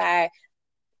testify,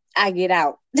 I get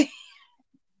out. I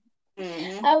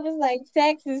was like,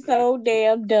 Sax is so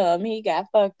damn dumb. He got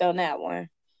fucked on that one.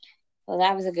 Well,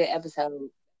 that was a good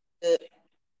episode. Good.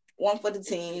 1 for the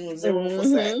team, 0 for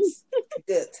Sax.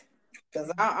 Good. Because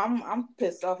I'm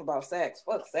pissed off about Sax.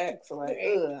 Fuck Sax. Like,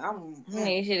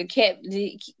 He should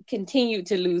have continued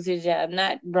to lose his job,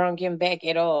 not brought him back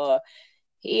at all.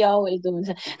 He always doing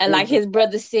something. And like his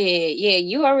brother said, yeah,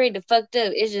 you already fucked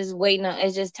up. It's just waiting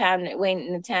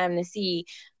the time to see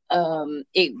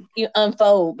it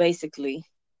unfold, basically.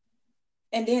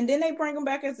 And then they bring him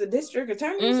back as the district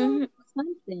attorney or something?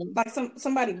 Like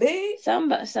somebody big?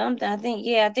 Something. I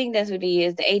think that's what he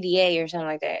is, the ADA or something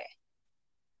like that.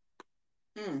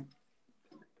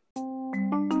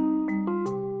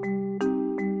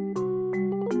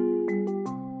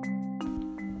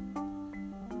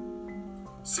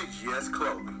 CGS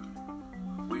Clothing.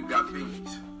 We've got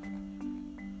beanies,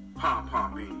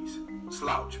 pom-pom beanies,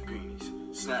 slouch beanies,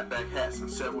 snapback hats in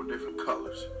several different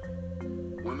colors,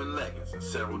 women leggings in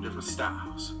several different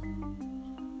styles,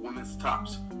 women's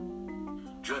tops,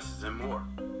 dresses and more,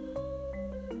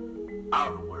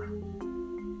 outerwear,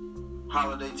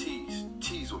 holiday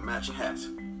tees with matching hats,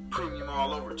 premium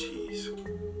all over tees,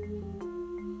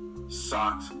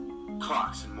 socks,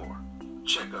 clocks and more.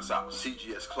 Check us out,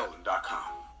 cgsclothing.com.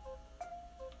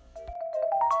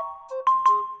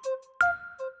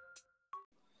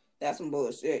 That's some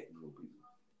bullshit.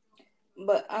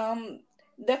 But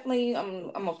definitely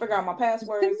I'm gonna figure out my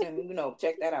passwords and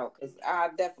check that out, because I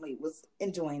definitely was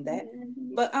enjoying that.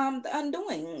 But The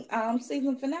Undoing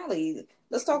season finale,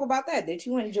 let's talk about that. Did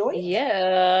you enjoy it?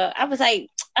 Yeah, I was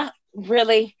like,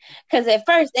 really? Because at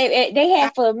first they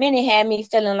had for a minute had me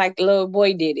feeling like the little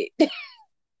boy did it.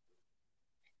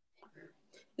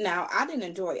 Now, I didn't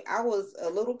enjoy it. I was a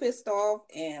little pissed off,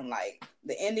 and like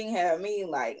the ending had me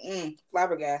like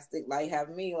flabbergasted, like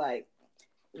having me like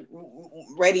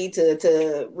ready to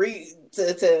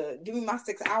give me my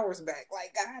 6 hours back.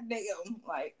 Like, goddamn,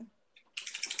 like,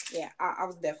 yeah, I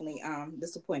was definitely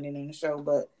disappointed in the show,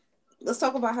 but Let's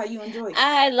talk about how you enjoyed it.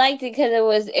 I liked it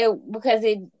because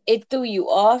it threw you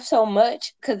off so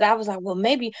much. Because I was like, well,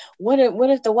 maybe what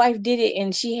if the wife did it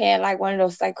and she had like one of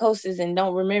those psychosis and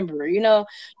don't remember,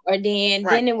 or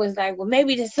then it was like, well,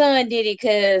 maybe the son did it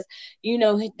because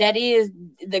that is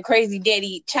the crazy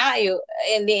daddy child,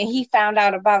 and then he found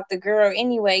out about the girl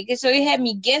anyway. So it had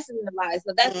me guessing a lot.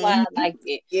 So that's why I liked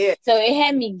it. Yeah. So it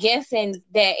had me guessing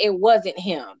that it wasn't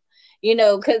him.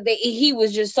 Because he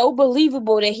was just so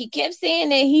believable that he kept saying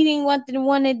that he didn't want the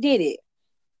one that did it.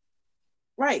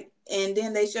 Right. And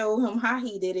then they showed him how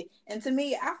he did it. And to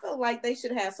me, I felt like they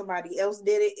should have somebody else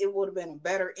did it. It would have been a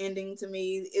better ending to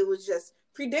me. It was just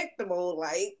predictable.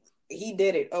 Like, he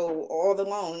did it. Oh, all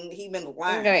along, he been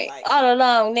lying. Right. Like, all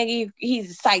along, nigga,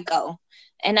 he's a psycho.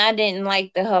 And I didn't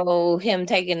like the whole him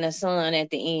taking the son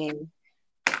at the end.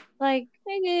 Like,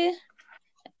 nigga,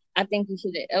 I think he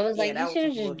should have. I was like, he should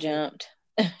have just jumped.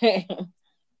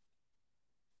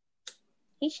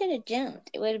 He should have jumped.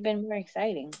 It would have been more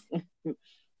exciting.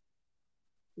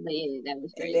 But yeah, that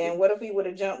was crazy. And then what if he would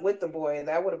have jumped with the boy?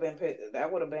 That would have been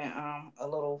a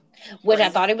little which crazy.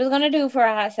 I thought he was gonna do for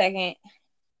a hot second.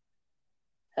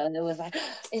 So it was like,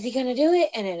 is he gonna do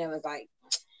it? And then it was like,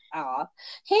 oh,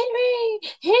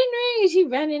 Henry, she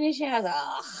running and shit. I was like,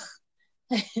 oh.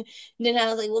 Then I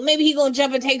was like, well, maybe he gonna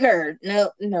jump and take her.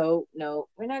 No,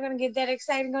 we're not gonna get that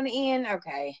excited on the end.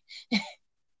 Okay.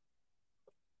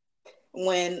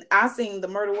 When I seen the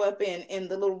murder weapon in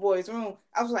the little boy's room,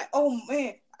 I was like, oh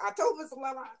man, I told Mr.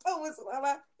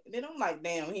 Lala. And then I'm like,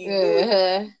 damn, he didn't do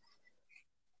it.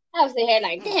 I was there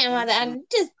like, damn,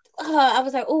 I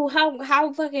was like, oh,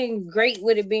 how fucking great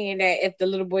would it be that if the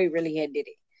little boy really had did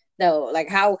it? No, like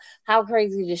how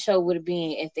crazy the show would have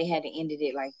been if they had ended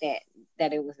it like that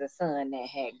it was the son that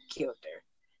had killed her.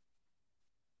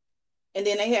 And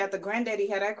then they had the granddaddy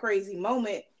had that crazy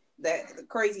moment, that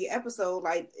crazy episode.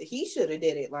 Like, he should have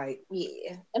did it. Like,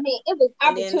 yeah, I mean, it was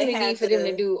opportunity for them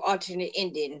to do alternate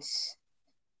endings,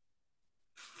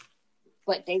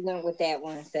 but they went with that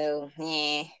one. So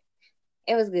yeah,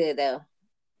 it was good though.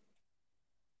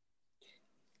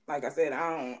 Like I said,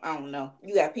 I don't know.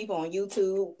 You got people on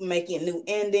YouTube making new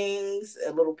endings,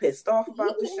 a little pissed off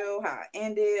about the show, how it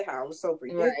ended, how it was so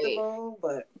predictable. Right.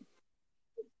 But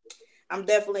I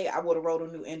would have wrote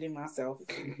a new ending myself.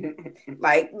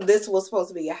 Like, this was supposed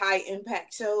to be a high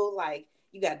impact show. Like,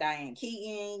 you got Diane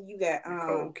Keaton, you got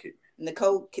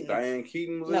Nicole Kidman. Diane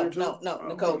Keaton was No,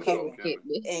 Nicole Kidman.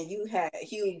 And you had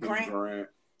Hugh Grant.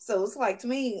 So it's like, to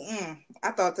me,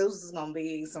 I thought this was gonna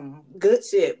be some good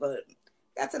shit, but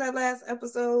got to that last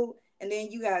episode, and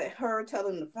then you got her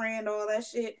telling the friend all that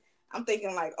shit. I'm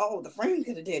thinking like, oh, the friend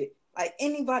could have did it. Like,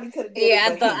 anybody could have did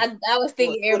it. Yeah, I was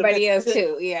thinking everybody else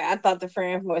too. Yeah, I thought the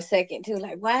friend for a second too.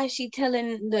 Like, why is she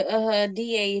telling the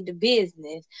DA the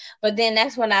business? But then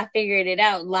that's when I figured it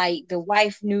out. Like, the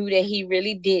wife knew that he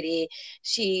really did it.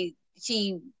 She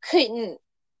couldn't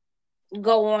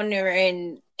go on there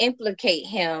and implicate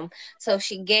him, so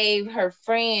she gave her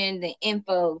friend the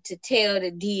info to tell the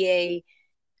DA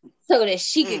so that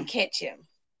she could catch him.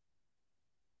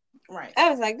 Right. I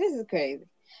was like, this is crazy.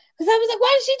 Because I was like,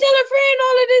 why did she tell her friend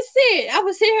all of this shit? I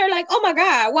was sitting here like, oh my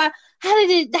God, why? How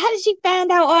did she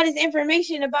find out all this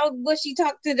information about what she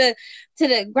talked to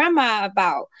the grandma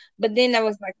about? But then I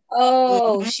was like,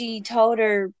 oh, she told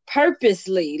her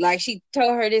purposely. Like, she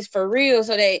told her this for real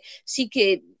so that she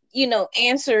could,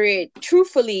 answer it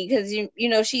truthfully, because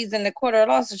she's in the court of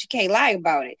law, so she can't lie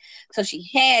about it. So she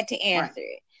had to answer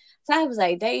it. So I was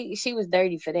like, she was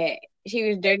dirty for that. She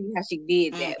was dirty how she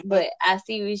did that. But I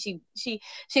see what she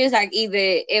was like, either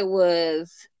it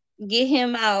was get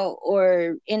him out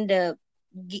or end up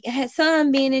his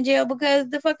son being in jail because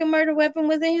the fucking murder weapon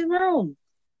was in his room.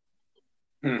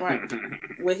 Right.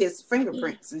 With his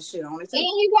fingerprints and shit on it too. And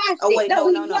he washed it. Oh wait, no.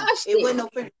 It wasn't no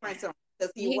fingerprints on it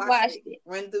because he washed it.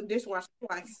 Ran through the dishwasher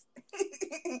twice.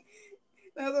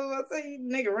 That's what I say.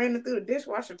 Nigga ran it through the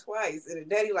dishwasher twice, and the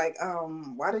daddy like,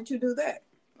 why did you do that?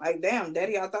 Like, damn,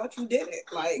 daddy, I thought you did it.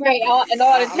 Like, right, and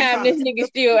all the time this nigga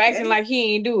still acting like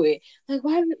he ain't do it. Like,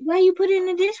 why you put it in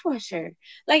the dishwasher?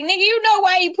 Like, nigga, you know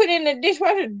why you put it in the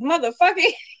dishwasher,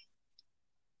 motherfucker?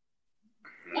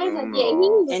 I was like, yeah, he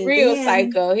was a real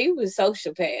psycho. He was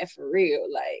sociopath for real.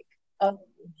 Like,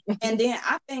 and then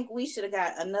I think we should have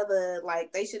got another,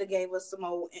 like, they should have gave us some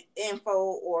more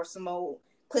info or some more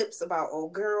clips about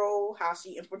old girl, how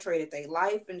she infiltrated their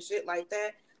life and shit like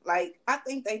that. Like, I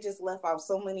think they just left out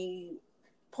so many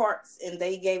parts and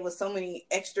they gave us so many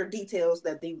extra details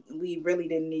that we really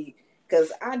didn't need.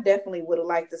 Because I definitely would have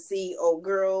liked to see old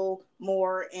girl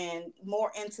more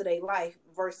into their life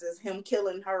versus him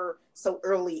killing her so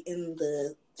early in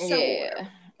the show. Yeah.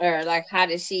 or like how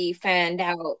did she find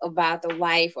out about the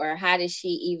wife, or how did she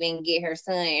even get her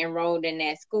son enrolled in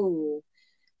that school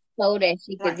so that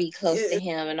she could Right. be close to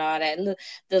him and all that.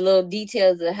 The little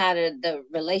details of how the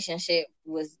relationship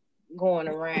was going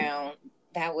around.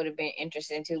 That would have been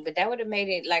interesting too, but that would have made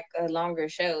it like a longer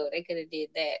show. They could have did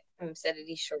that instead of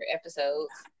these short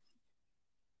episodes.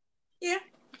 Yeah,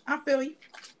 I feel you.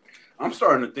 I'm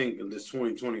starting to think of this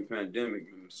 2020 pandemic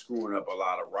screwing up a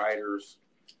lot of writers,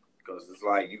 because it's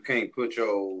like you can't put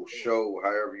your show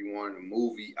however you want, a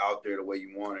movie out there the way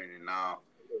you want it, and now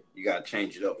you got to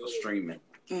change it up for streaming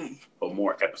for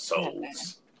more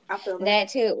episodes. I feel that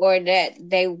too, or that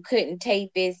they couldn't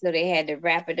tape it, so they had to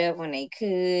wrap it up when they could,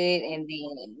 and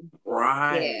then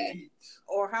right. Yeah.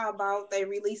 Or how about they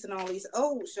releasing all these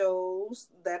old shows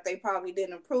that they probably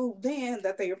didn't approve then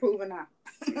that they approving now?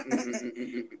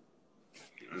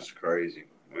 That's crazy.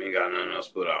 We ain't got nothing else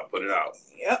to put out. Put it out.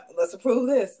 Yep, let's approve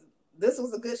this. This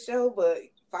was a good show, but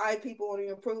 5 people only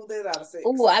approved it out of 6.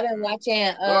 Oh, I've been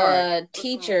watching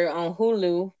Teacher on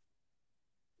Hulu.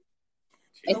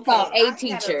 It's called A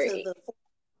Teacher.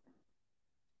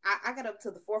 I got up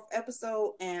to the 4th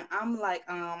episode, and I'm like,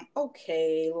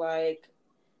 okay, like,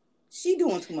 she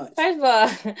doing too much. First of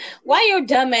all, why your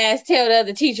dumb ass tell the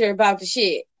other teacher about the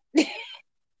shit?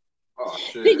 Oh,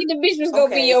 shit. Thinking the bitch was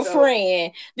gonna be your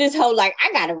friend. This whole like,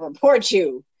 I gotta report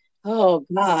you. Oh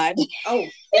God. Oh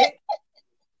shit.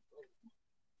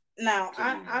 Now,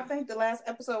 I think the last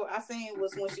episode I seen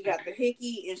was when she got the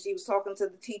hickey and she was talking to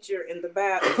the teacher in the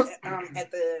at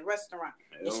the restaurant.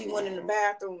 And she went in the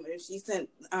bathroom and she sent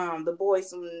the boy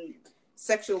some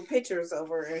sexual pictures of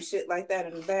her and shit like that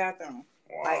in the bathroom.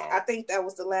 Wow. Like, I think that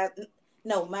was the last.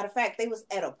 No, matter of fact, they was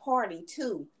at a party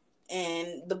too.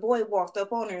 And the boy walked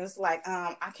up on her and was like,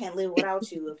 I can't live without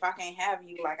you. If I can't have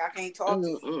you, like, I can't talk to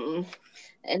you.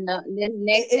 And the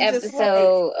next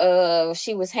episode,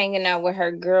 she was hanging out with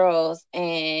her girls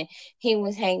and he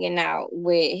was hanging out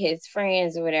with his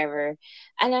friends or whatever.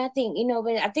 And I think,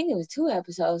 but I think it was 2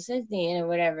 episodes since then or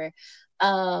whatever.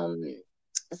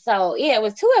 So yeah, it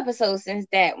was 2 episodes since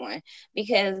that one,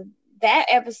 because that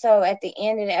episode, at the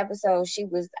end of the episode, she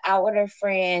was out with her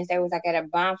friends. They was like at a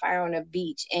bonfire on the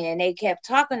beach, and they kept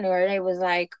talking to her. They was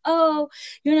like, "Oh,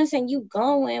 you know what I'm saying? You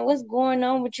going? What's going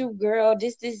on with you, girl?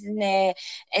 This, and that."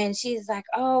 And she's like,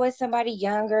 "Oh, it's somebody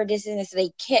younger. This and this." So they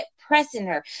kept pressing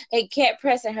her. They kept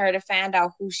pressing her to find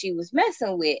out who she was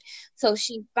messing with. So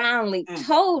she finally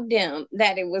told them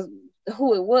that it was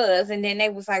who it was, and then they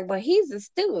was like, "But he's a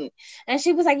student," and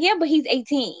she was like, "Yeah, but he's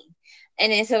 18."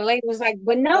 And then so the lady was like,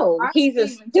 "But no, he's a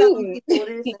student.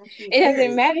 It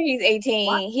doesn't matter. He's 18.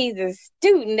 What? He's a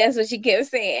student." That's what she kept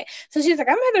saying. So she's like,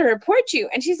 "I'm going to report you."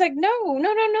 And she's like,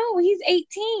 No. He's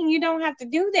 18. You don't have to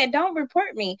do that. Don't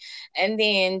report me." And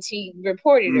then she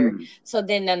reported her. So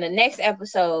then on the next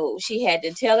episode, she had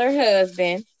to tell her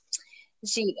husband.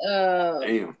 She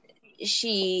Damn.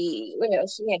 She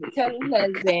had to tell her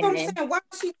husband. That's what I'm saying. Why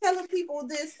is she telling people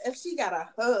this if she got a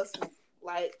husband?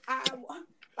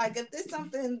 Like, if there's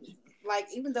something, like,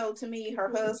 even though to me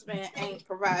her husband ain't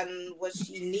providing what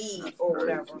she needs or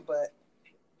whatever, but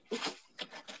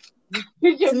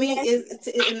to me,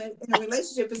 in a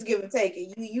relationship, it's give and take.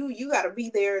 You got to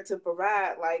be there to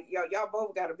provide. Like, y'all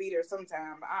both got to be there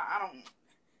sometime. I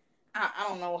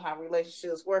don't know how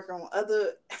relationships work on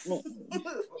other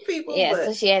people. Yeah, but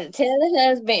so she had to tell the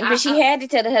husband, but she had to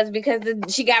tell the husband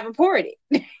because she got reported.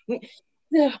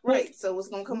 Right, so it's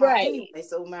gonna come out anyway.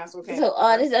 So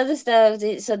all this other stuff.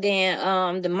 So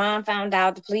then, the mom found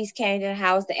out. The police came to the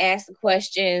house to ask the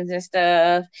questions and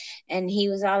stuff, and he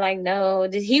was all like, "No."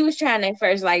 He was trying to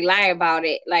first like lie about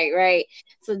it, like right.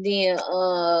 So then,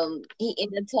 he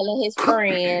ended up telling his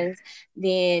friends.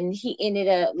 Then he ended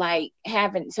up like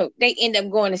having. So they end up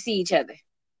going to see each other.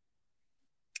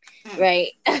 Right.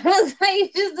 I was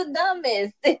like, just the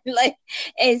dumbest. Like,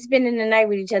 and spending the night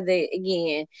with each other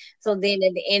again. So then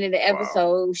at the end of the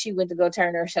episode, she went to go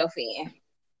turn herself in.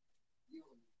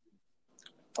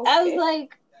 Okay. I was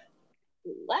like,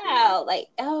 wow. Like,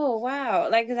 oh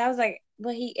wow. Like, cause I was like,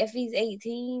 but if he's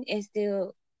 18, it's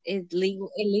still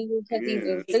illegal because he's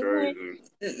a student.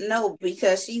 No,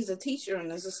 because she's a teacher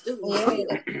and is a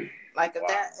student. Yeah. Like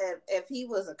if he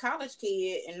was a college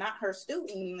kid and not her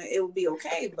student, it would be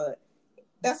okay. But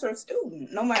that's her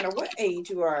student, no matter what age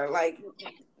you are. Like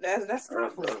that's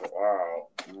conflict. Wow.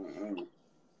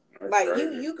 Mm-hmm. Like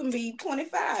you can be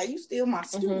 25, you still my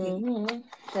student. Mm-hmm.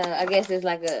 So I guess it's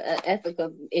like a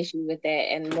ethical issue with that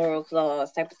and moral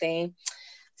flaws type of thing.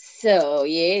 So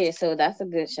yeah, so that's a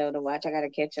good show to watch. I gotta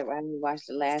catch up. I didn't watch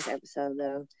the last episode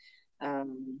though.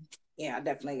 Yeah, I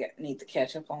definitely need to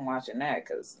catch up on watching that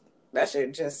because that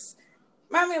shit just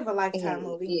Remind me of a Lifetime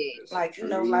movie. Yeah. Like, you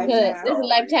know, Lifetime. It's a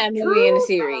Lifetime movie in a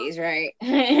series, right?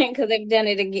 Because they've done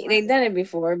it again. Right. They've done it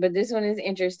before, but this one is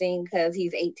interesting because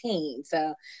he's 18.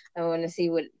 So I want to see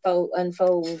what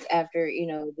unfolds after,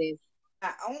 this.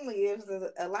 Not only is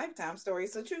it a Lifetime story,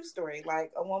 it's a true story.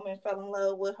 Like, a woman fell in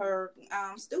love with her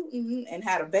student and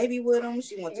had a baby with him.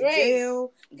 She went to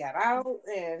jail, got out,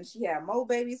 and she had more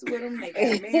babies with him. They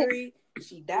got married.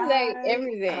 She died. Like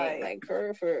everything, like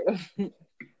for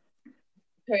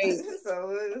crazy.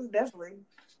 So it's definitely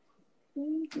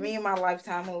me and my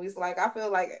Lifetime movies. Like, I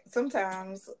feel like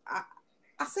sometimes I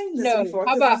seen this before.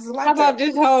 How about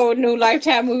this whole new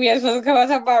Lifetime movie that's supposed to come out?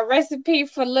 Talk about Recipe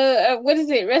for Love. What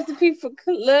is it? Recipe for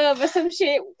Love or some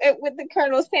shit with the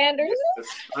Colonel Sanders. Yes,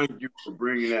 thank you for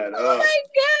bringing that up. Oh my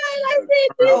God! I said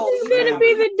this is gonna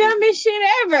be the dumbest shit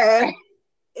ever.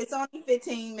 It's only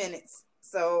 15 minutes,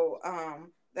 so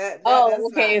that's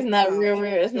okay. It's not real.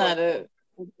 It's not a.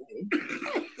 Yeah,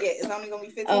 it's only gonna be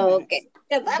 15 minutes. Okay.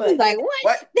 Because I was like,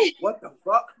 what? What the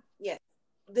fuck? Yeah,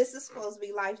 this is supposed to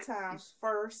be Lifetime's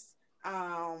first.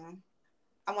 I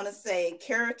want to say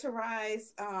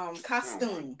characterized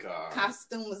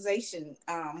costumization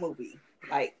movie.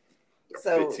 Like,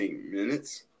 so 15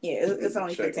 minutes. Yeah, it's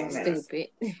only 15 minutes. Stupid.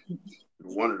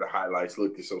 One of the highlights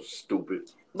looked so stupid.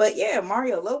 But yeah,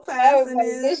 Mario Lopez in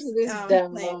this is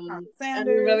dumb. Colonel Sanders.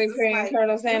 Are we really playing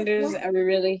Colonel Sanders? Are we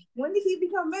really? When did he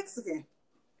become Mexican?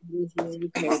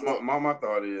 My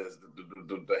thought is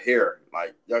the hair.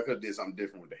 Like, y'all could have did something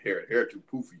different with the hair. The hair too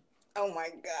poofy. Oh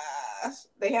my gosh.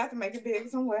 They have to make it big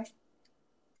some way.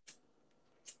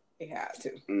 They have to.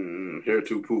 Hair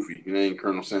too poofy. It ain't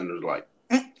Colonel Sanders like.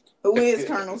 Who is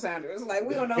Colonel Sanders? Like,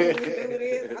 we don't know who this dude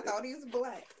is. I thought he was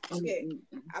black. Shit.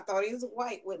 I thought he was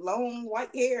white with long white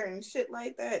hair and shit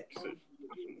like that.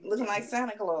 Looking like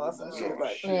Santa Claus and shit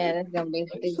like that. Yeah, that's gonna be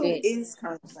stupid. Who is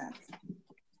Colonel Sanders?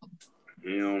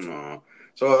 Hell no.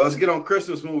 So let's get on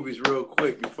Christmas movies real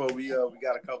quick before we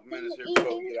got a couple minutes here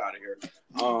before we get out of here.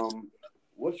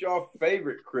 What's your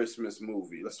favorite Christmas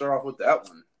movie? Let's start off with that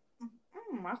one.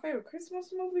 My favorite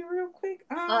Christmas movie, real quick.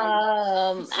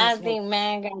 I think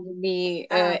mine got to be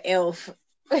Elf.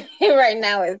 Right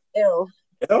now it's Elf.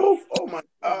 Elf? Oh my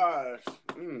gosh.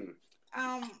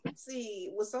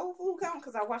 See, was Soul Food count?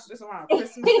 Because I watched this around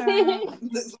Christmas time.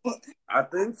 I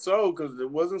think so, because it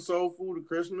wasn't Soul Food at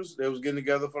Christmas. They was getting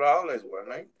together for the holidays,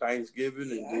 wasn't they?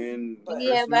 Thanksgiving and then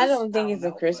Christmas. But I don't think it's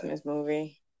a Christmas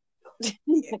movie.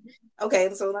 Yeah.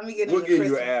 Okay, so let me get. We'll give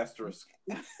you an asterisk.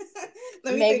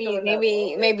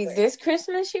 maybe this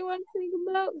Christmas you want to think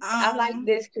about. I like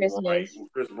this Christmas. Right.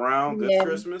 Chris Brown, this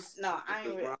Christmas. No, I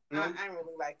ain't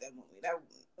really like that movie. That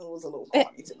it was a little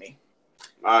corny to me.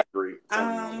 I agree.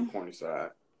 On the corny side.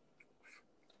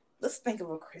 Let's think of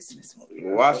a Christmas movie.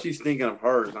 While she's thinking of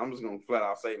hers, I'm just gonna flat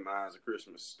out say mine's a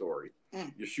Christmas Story.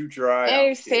 You shoot your eye out. Are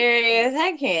you serious?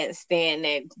 I can't stand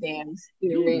that damn stupid.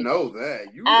 You know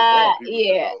that. You know that.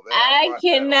 I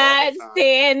cannot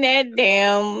stand that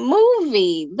damn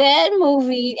movie. That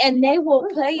movie, and they will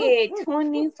play it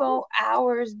 24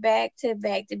 hours back to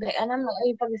back to back. And I'm like, are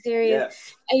you fucking serious?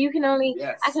 Yes. And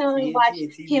I can only watch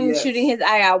him shooting his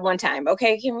eye out one time.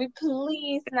 Okay, can we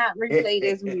please not replay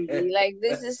this movie? Like,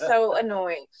 this is so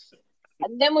annoying.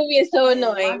 That movie is so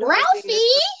annoying.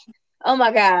 Ralphie! Oh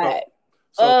my God.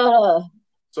 So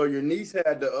your niece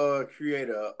had to create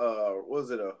a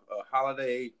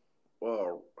holiday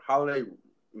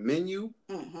menu,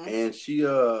 and she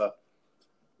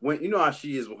went. You know how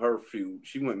she is with her food.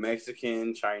 She went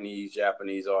Mexican, Chinese,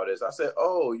 Japanese, all this. I said,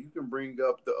 "Oh, you can bring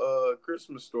up the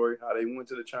Christmas Story, how they went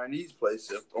to the Chinese place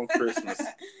on Christmas."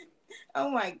 Oh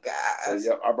my gosh.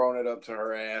 So, I brought it up to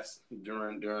her ass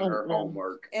during her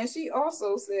homework. And she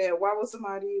also said, why would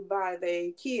somebody buy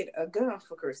their kid a gun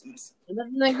for Christmas? It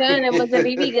wasn't a gun, it was a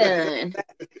BB gun.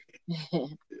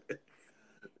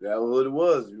 That was what it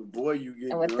was. Boy, you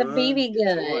get what's a BB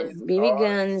gun? BB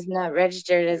gun is not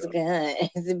registered as a gun.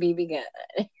 It's a BB gun.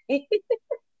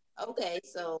 Okay,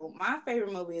 so my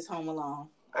favorite movie is Home Alone,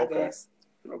 I guess.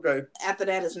 Okay. After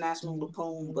that is National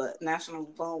Lampoon, but National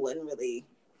Lampoon wasn't really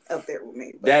up there with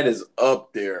me. That is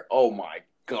up there. Oh my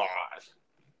gosh.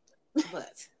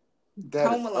 But that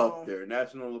Home is Alone. Up there.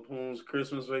 National Lampoon's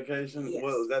Christmas Vacation. Yes.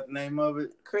 What was that the name of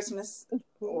it? Christmas.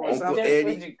 Uncle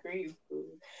Eddie.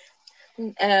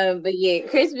 But yeah,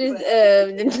 Christmas.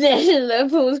 The National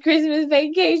Lampoon's Christmas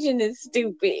Vacation is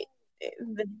stupid.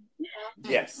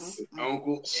 Yes,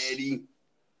 Uncle Eddie.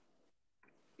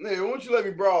 Hey, why don't you let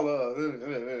me brawl? No,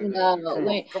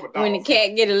 when the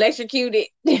cat get electrocuted.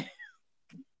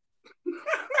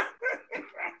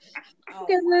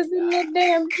 Because it's in that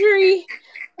damn tree.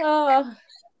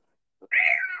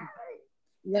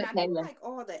 And I do like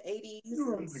all the 80s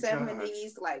and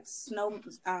 70s, like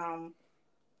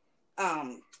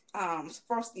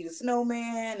Frosty the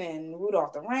Snowman and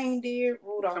Rudolph the Reindeer,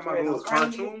 Rudolph the Red-Nosed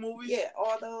Reindeer. Cartoon movies? Yeah,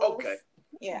 all those. Okay.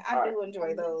 Yeah, I do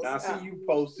enjoy those. Now, I see you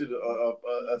posted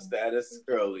a status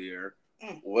earlier.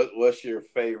 What's your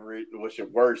favorite? What's your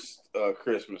worst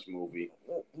Christmas movie?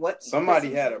 What?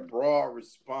 Somebody had a broad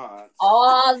response.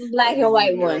 All the black and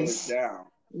white ones. Down.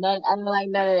 None, I don't like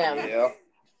none of them. Yeah.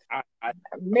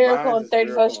 Miracle on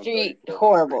 34th Street,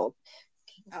 horrible.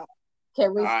 Oh.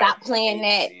 Can we stop playing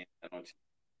that?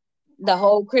 The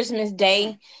whole Christmas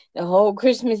day, the whole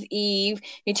Christmas Eve,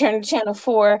 you turn to Channel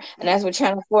 4, and that's what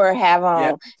Channel 4 have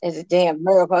on. Is a damn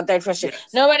Miracle on 34th Street.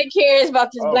 Yes. Nobody cares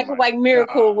about this black and white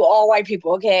miracle with all white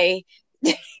people, okay?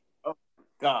 Oh,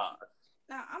 God.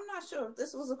 Now, I'm not sure if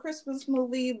this was a Christmas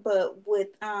movie, but with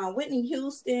Whitney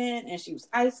Houston, and she was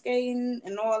ice skating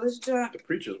and all this junk. The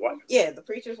Preacher's Wife? Yeah, The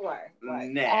Preacher's Wife.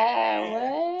 Like,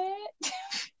 what?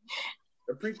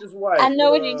 The Preacher's Wife. I know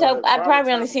what you're talking about. I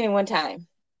probably only seen it one time.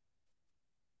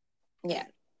 Yeah.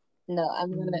 No,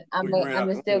 I'm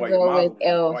gonna still go with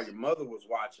Elf. While your mother was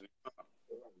watching it.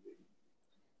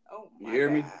 Oh, you hear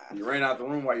me? You ran out the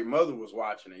room while your mother was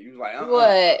watching it. You was like,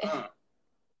 what?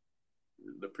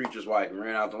 The Preacher's Wife and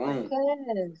ran out the room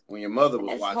when your mother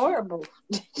was watching. That's horrible.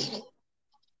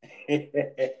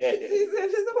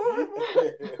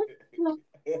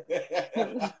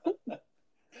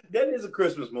 That is a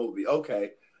Christmas movie.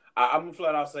 Okay. I'm gonna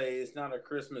flat out say it's not a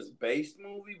Christmas-based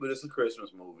movie, but it's a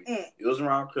Christmas movie. It was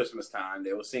around Christmas time.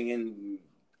 They were singing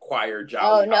choir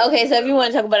jolly. Oh no! Okay, so if you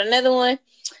want to talk about another one,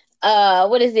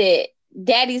 what is it?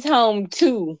 Daddy's Home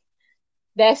 2.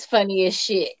 That's funny as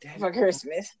shit for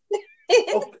Christmas.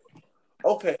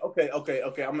 Okay. I'm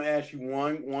gonna ask you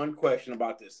one question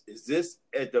about this. Is this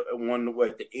at the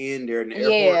end there in the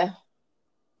airport? Yeah.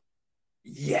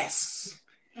 Yes.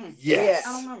 Yes. Yeah.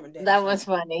 I don't remember that was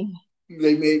funny.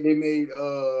 They made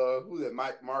who's that?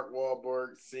 Mark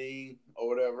Wahlberg sing or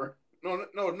whatever.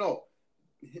 No.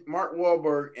 Mark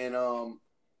Wahlberg and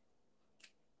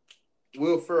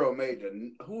Will Ferrell made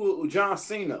John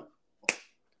Cena.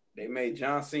 They made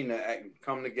John Cena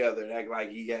come together and act like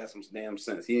he had some damn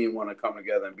sense. He didn't want to come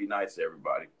together and be nice to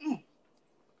everybody.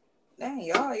 Dang,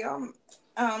 y'all,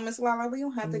 Miss Lala, we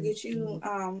gonna have to get you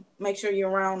make sure you're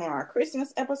around on our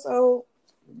Christmas episode.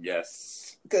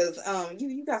 Yes. Because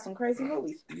you got some crazy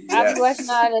movies. Yes. I'll be watching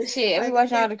all that shit. I'll be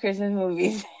watching all the Christmas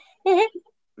movies.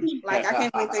 Like, I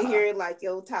can't wait to hear like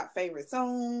your top favorite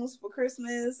songs for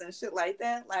Christmas and shit like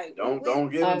that. Like, don't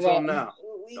give it to them now.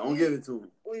 Don't give it to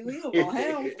them. We gonna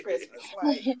have them for Christmas.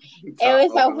 Like, it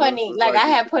was so funny. Like, I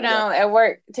had put on at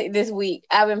work this week.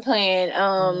 I've been playing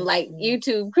like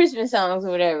YouTube Christmas songs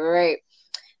or whatever, right?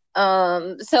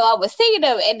 So I was singing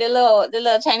them, and the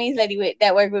little Chinese lady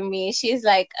that worked with me, she's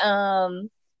like, "Are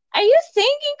you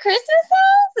singing Christmas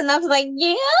songs?" And I was like,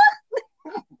 "Yeah."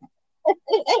 And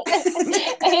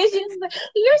she's like,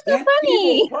 "You're so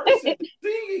funny."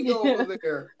 Singing over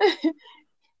there.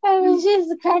 I was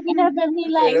just cracking up at me,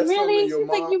 like, really? She's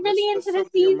like, "You really into the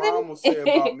season?" Your mom will say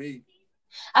about me.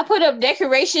 I put up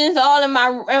decorations all in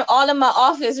my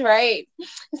office, right?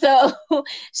 So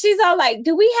she's all like,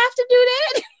 "Do we have to do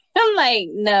that?" I'm like,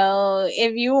 "No,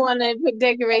 if you want to put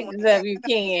decorations up, you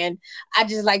can. I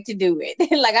just like to do it."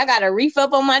 Like, I got a wreath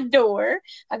up on my door.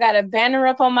 I got a banner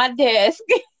up on my desk.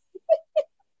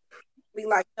 Be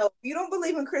like, no, if you don't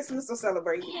believe in Christmas or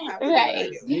celebrate, you don't have to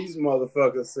right. do it. These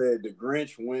motherfuckers said the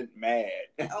Grinch went mad.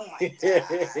 Oh my god.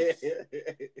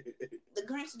 The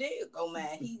Grinch did go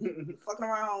mad. He fucking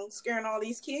around scaring all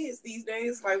these kids these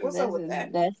days. Like, what's up with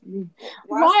that?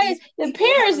 Why the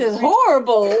parents is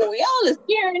horrible. Y'all is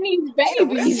scaring these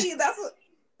babies. Really? That's what,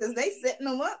 because they setting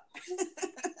them up.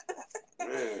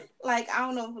 Like, I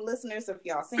don't know if listeners, if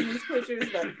y'all seen these pictures,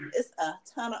 but it's a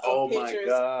ton of pictures. Oh my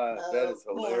god, that is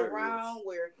hilarious. Going around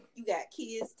where you got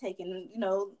kids taking,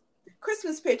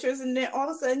 Christmas pictures, and then all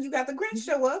of a sudden you got the Grinch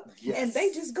show up, and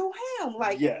they just go ham.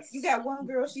 Like, you got one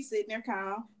girl, she's sitting there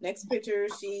calm. Next picture,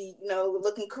 she,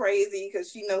 looking crazy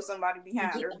because she knows somebody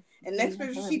behind her. And next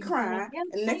picture, she crying.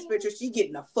 And next picture, she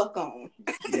getting the fuck on.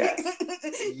 Yes,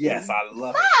 yes, I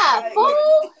love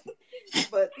it.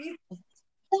 But these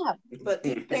so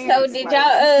did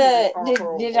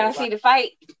y'all see the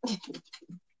fight?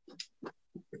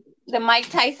 The Mike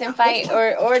Tyson fight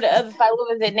or the other fight? What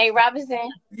was it? Nate Robinson?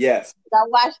 Yes. I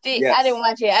watched it. Yes. I didn't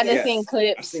watch it. I just seen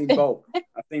clips. I've seen both.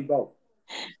 I've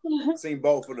seen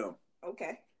both of them.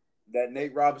 Okay. That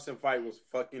Nate Robinson fight was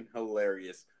fucking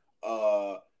hilarious.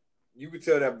 You could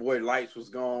tell that boy lights was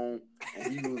gone,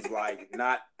 and he was like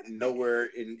not nowhere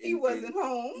in. He wasn't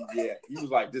home. Yeah, he was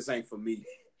like, "This ain't for me."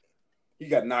 He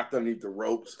got knocked underneath the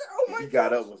ropes. Oh my he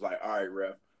got up and was like, all right,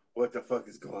 ref, what the fuck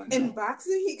is going on? In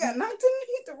boxing, he got knocked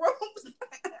underneath the ropes.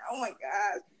 Oh my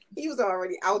gosh. He was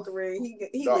already out the ring.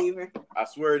 He leaving. I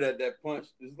swear that punch,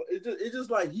 it's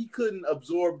just like he couldn't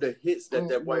absorb the hits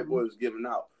that white boy was giving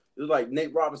out. It was like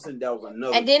Nate Robinson, that was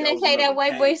another. And then they say that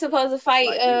white boy supposed to fight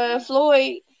like,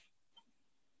 Floyd.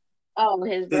 Oh,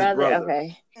 his brother.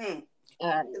 Okay.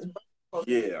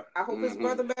 Yeah. I hope his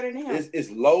brother better than him. It's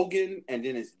Logan and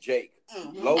then it's Jake.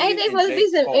 Logan ain't they supposed to be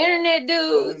some Paul. internet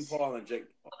dudes? Logan Paul and Jake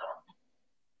Paul.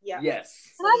 Yeah.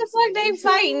 Yes. How the fuck they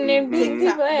fighting and beating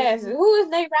people ass? Who is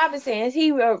Nate Robinson? Is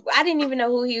he? I didn't even know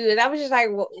who he was. I was just like,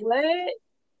 what?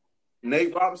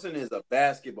 Nate Robinson is a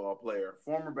basketball player,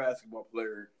 former basketball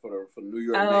player for New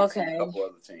York Knicks and a couple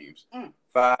other teams.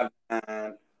 5'9".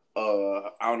 I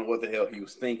don't know what the hell he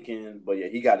was thinking, but yeah,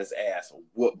 he got his ass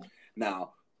whooped.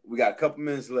 Now we got a couple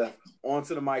minutes left. On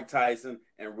to the Mike Tyson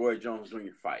and Roy Jones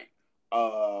Jr. fight.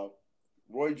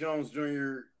 Roy Jones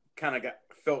Jr. kind of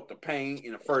felt the pain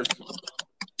in the first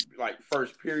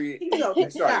period. He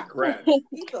started grabbing.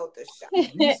 He felt the shot.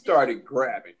 He started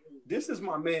grabbing. This is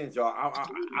my man, y'all.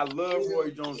 I love Roy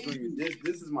Jones Jr.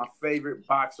 This is my favorite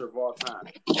boxer of all time.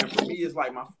 And for me, it's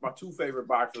like my two favorite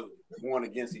boxers going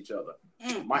against each other.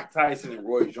 Mike Tyson and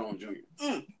Roy Jones Jr.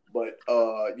 But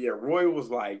yeah, Roy was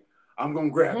like, I'm gonna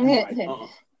grab him. Like,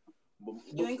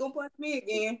 you ain't gonna punch me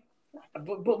again.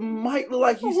 But Mike look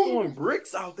like he's throwing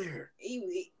bricks out there.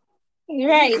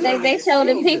 Right. They showed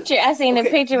a picture. I seen a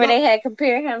picture where they had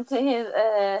compared him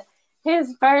to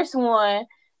his first one.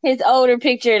 His older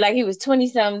picture, like he was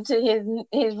 20-something, to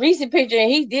his recent picture,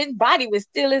 and his body was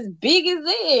still as big as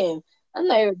then. I'm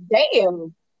like,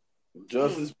 damn.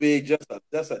 Just as big, just a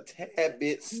tad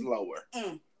bit slower.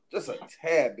 Just a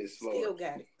tad bit slower.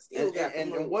 Still got it.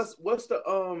 And what's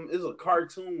the is a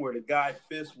cartoon where the guy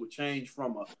fist would change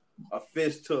from a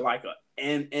fist to like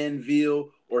an anvil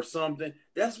or something.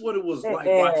 That's what it was like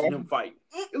watching him fight.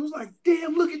 It was like,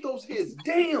 damn, look at those hits.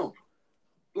 Damn.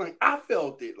 Like I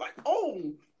felt it. Like,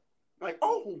 oh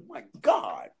my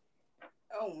God.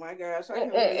 Oh my gosh. I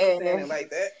can't believe you saying it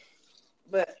like that.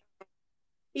 But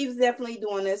he was definitely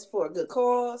doing this for a good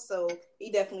cause, so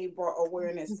he definitely brought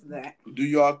awareness to that. Do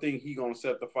y'all think he gonna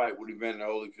set the fight with Evander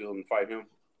Holyfield and fight him?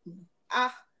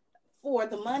 For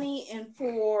the money and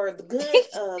for the good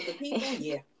of the people,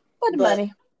 yeah. For the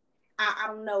money. I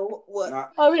don't know what.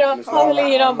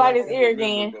 Hopefully you don't bite his ear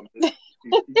again.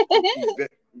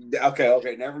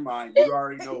 Okay, never mind. You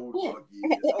already know who the fuck he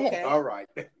is. Okay. All right.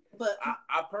 But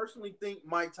I personally think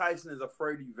Mike Tyson is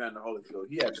afraid of Evander Holyfield.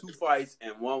 He had 2 fights,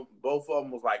 and both of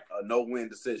them was like a no-win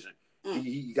decision.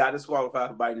 He got disqualified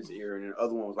for biting his ear, and the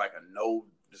other one was like a no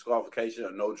disqualification,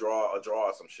 a no draw, a draw,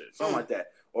 or some shit, something like that.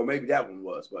 Or maybe that one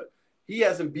was, but he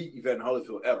hasn't beat Evander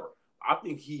Holyfield ever. I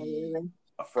think he's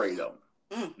afraid of him.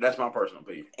 That's my personal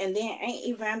opinion. And then ain't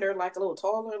Evander like a little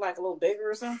taller, like a little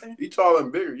bigger or something? He taller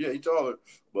and bigger, yeah, he taller.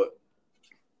 But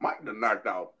Mike done knocked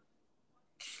out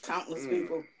countless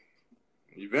people.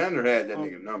 Evander had that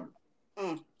nigga number.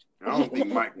 I don't think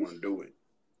Mike want to do it.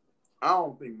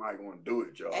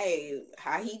 Y'all. Hey,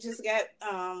 how he just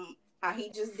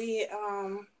did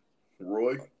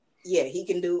Roy? Yeah, he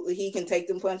can take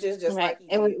them punches just right.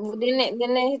 Like he did.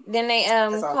 Then they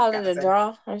call it a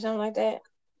draw or something like that.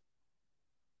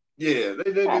 Yeah,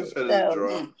 they just said it's a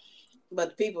draw.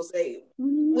 But people say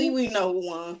we know who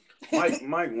won.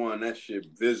 Mike won that shit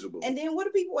visible. And then what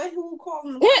do people who call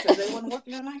them the punches? They wasn't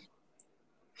working that night?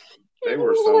 They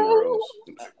were somewhere else.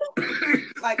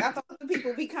 Like I thought the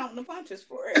people be counting the punches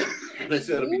for it. They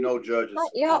said there'll be no judges.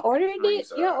 Y'all ordered it?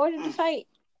 Y'all ordered the fight?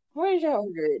 Where did y'all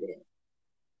order it?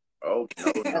 Oh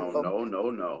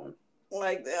no.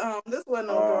 Like this wasn't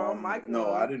no draw. Mike.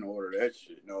 No, I didn't order that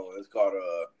shit. No, it's called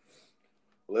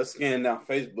let's scan down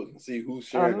Facebook and see who's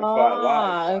sharing the fight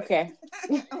live. Okay.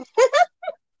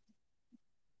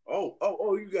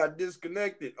 Oh, you got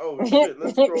disconnected. Oh shit,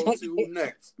 let's scroll and see who's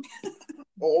next.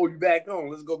 Oh, you back on.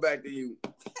 Let's go back to you.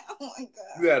 Oh my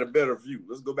God. You had a better view.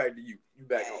 Let's go back to you. You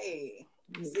back on.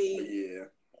 See, yeah.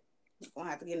 Gonna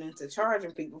have to get into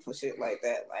charging people for shit like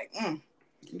that. Like,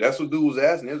 That's what dude was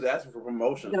asking. He was asking for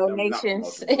promotions.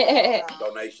 Donations.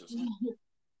 Donations.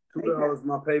 $2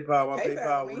 my PayPal. My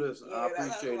PayPal with this. Yeah, I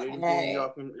appreciate anything y'all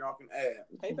can add.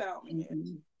 PayPal me.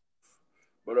 Yeah.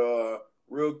 But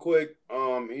real quick,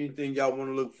 anything y'all want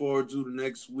to look forward to the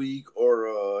next week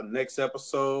or next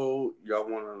episode? Y'all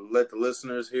want to let the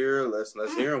listeners hear? Let's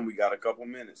hear them. We got a couple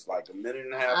minutes, like a minute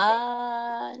and a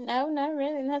half. No, not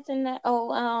really. Nothing.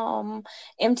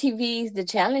 MTV's The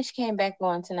Challenge came back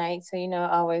on tonight, so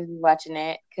I always be watching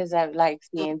that because I like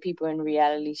seeing people in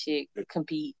reality shit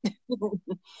compete.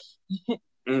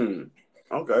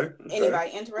 Okay. Okay.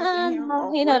 Anybody interested in him?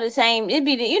 The same. It'd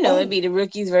be it'd be the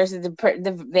rookies versus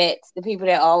the vets, the people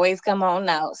that always come on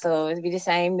out. So it'd be the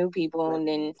same new people, and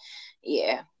then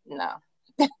no.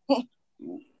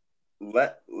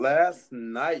 Last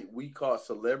night we caught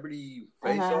Celebrity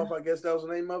Face Off. I guess that was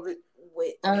the name of it.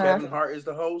 With Kevin Hart is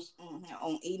the host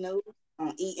on E! News,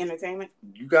 on E! Entertainment.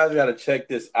 You guys got to check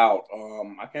this out.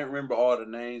 I can't remember all the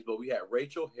names, but we had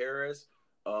Rachel Harris,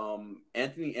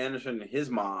 Anthony Anderson, and his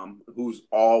mom, who's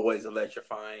always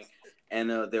electrifying, and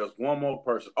there was one more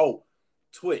person. Oh,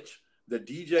 Twitch, the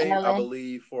DJ, Ellen. I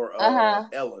believe for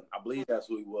Ellen. I believe that's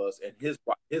who he was, and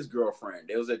his girlfriend.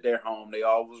 They was at their home. They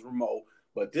all was remote.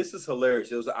 But this is hilarious.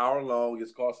 It was an hour long.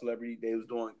 It's called Celebrity. They was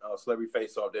doing Celebrity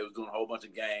Face Off. They was doing a whole bunch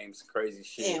of games, crazy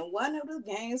shit. And one of the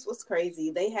games was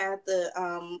crazy. They had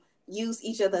to use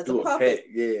each other as a puppet.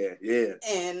 Yeah.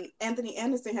 And Anthony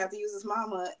Anderson had to use his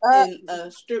mama in a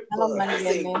strip club.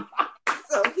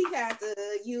 So he had to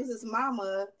use his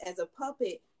mama as a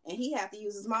puppet, and he had to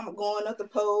use his mama going up the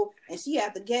pole, and she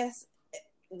had to guess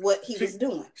what he was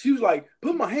doing. She was like,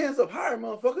 "Put my hands up higher,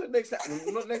 motherfucker." Next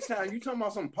time you talking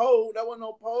about some pole, that wasn't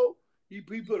no pole. He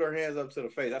put her hands up to the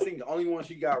face. I think the only one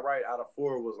she got right out of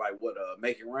 4 was like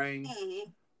Make It Rain.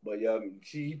 Mm-hmm. But yeah,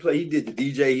 he did the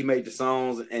DJ, he made the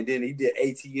songs, and then he did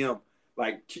ATM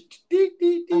like.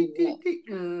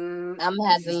 I'm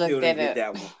gonna have to look that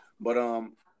up. But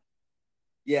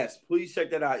yes, please check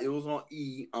that out. It was on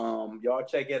E. Y'all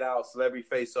check it out. Celebrity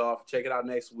Face Off. Check it out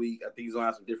next week. I think he's gonna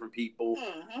have some different people.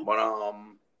 Mm-hmm.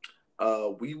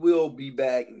 But we will be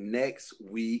back next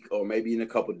week or maybe in a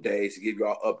couple of days to give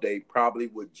y'all an update, probably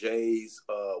with Jay's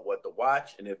What to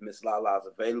Watch. And if Miss Lala is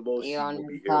available, she will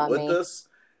be here with us.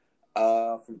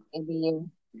 It'll be you.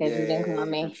 Because you didn't call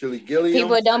me. Chili Gilliam.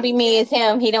 People don't be me, it's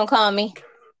him. He don't call me.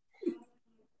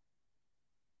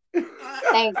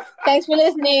 Thanks for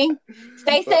listening.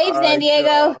 Stay safe, San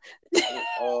Diego.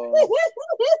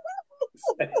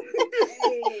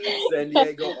 San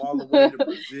Diego all the way to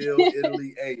Brazil,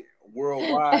 Italy,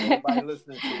 worldwide. Everybody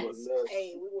listening to us.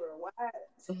 Hey, we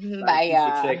worldwide. Bye, y'all.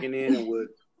 Thank you for checking in, and we'll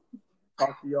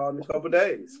talk to y'all in a couple of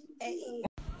days. Hey.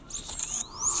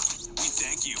 We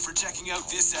thank you for checking out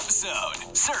this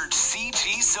episode. Search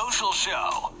CG Social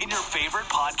Show in your favorite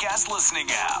podcast listening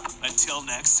app. Until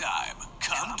next time,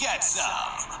 come get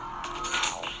some.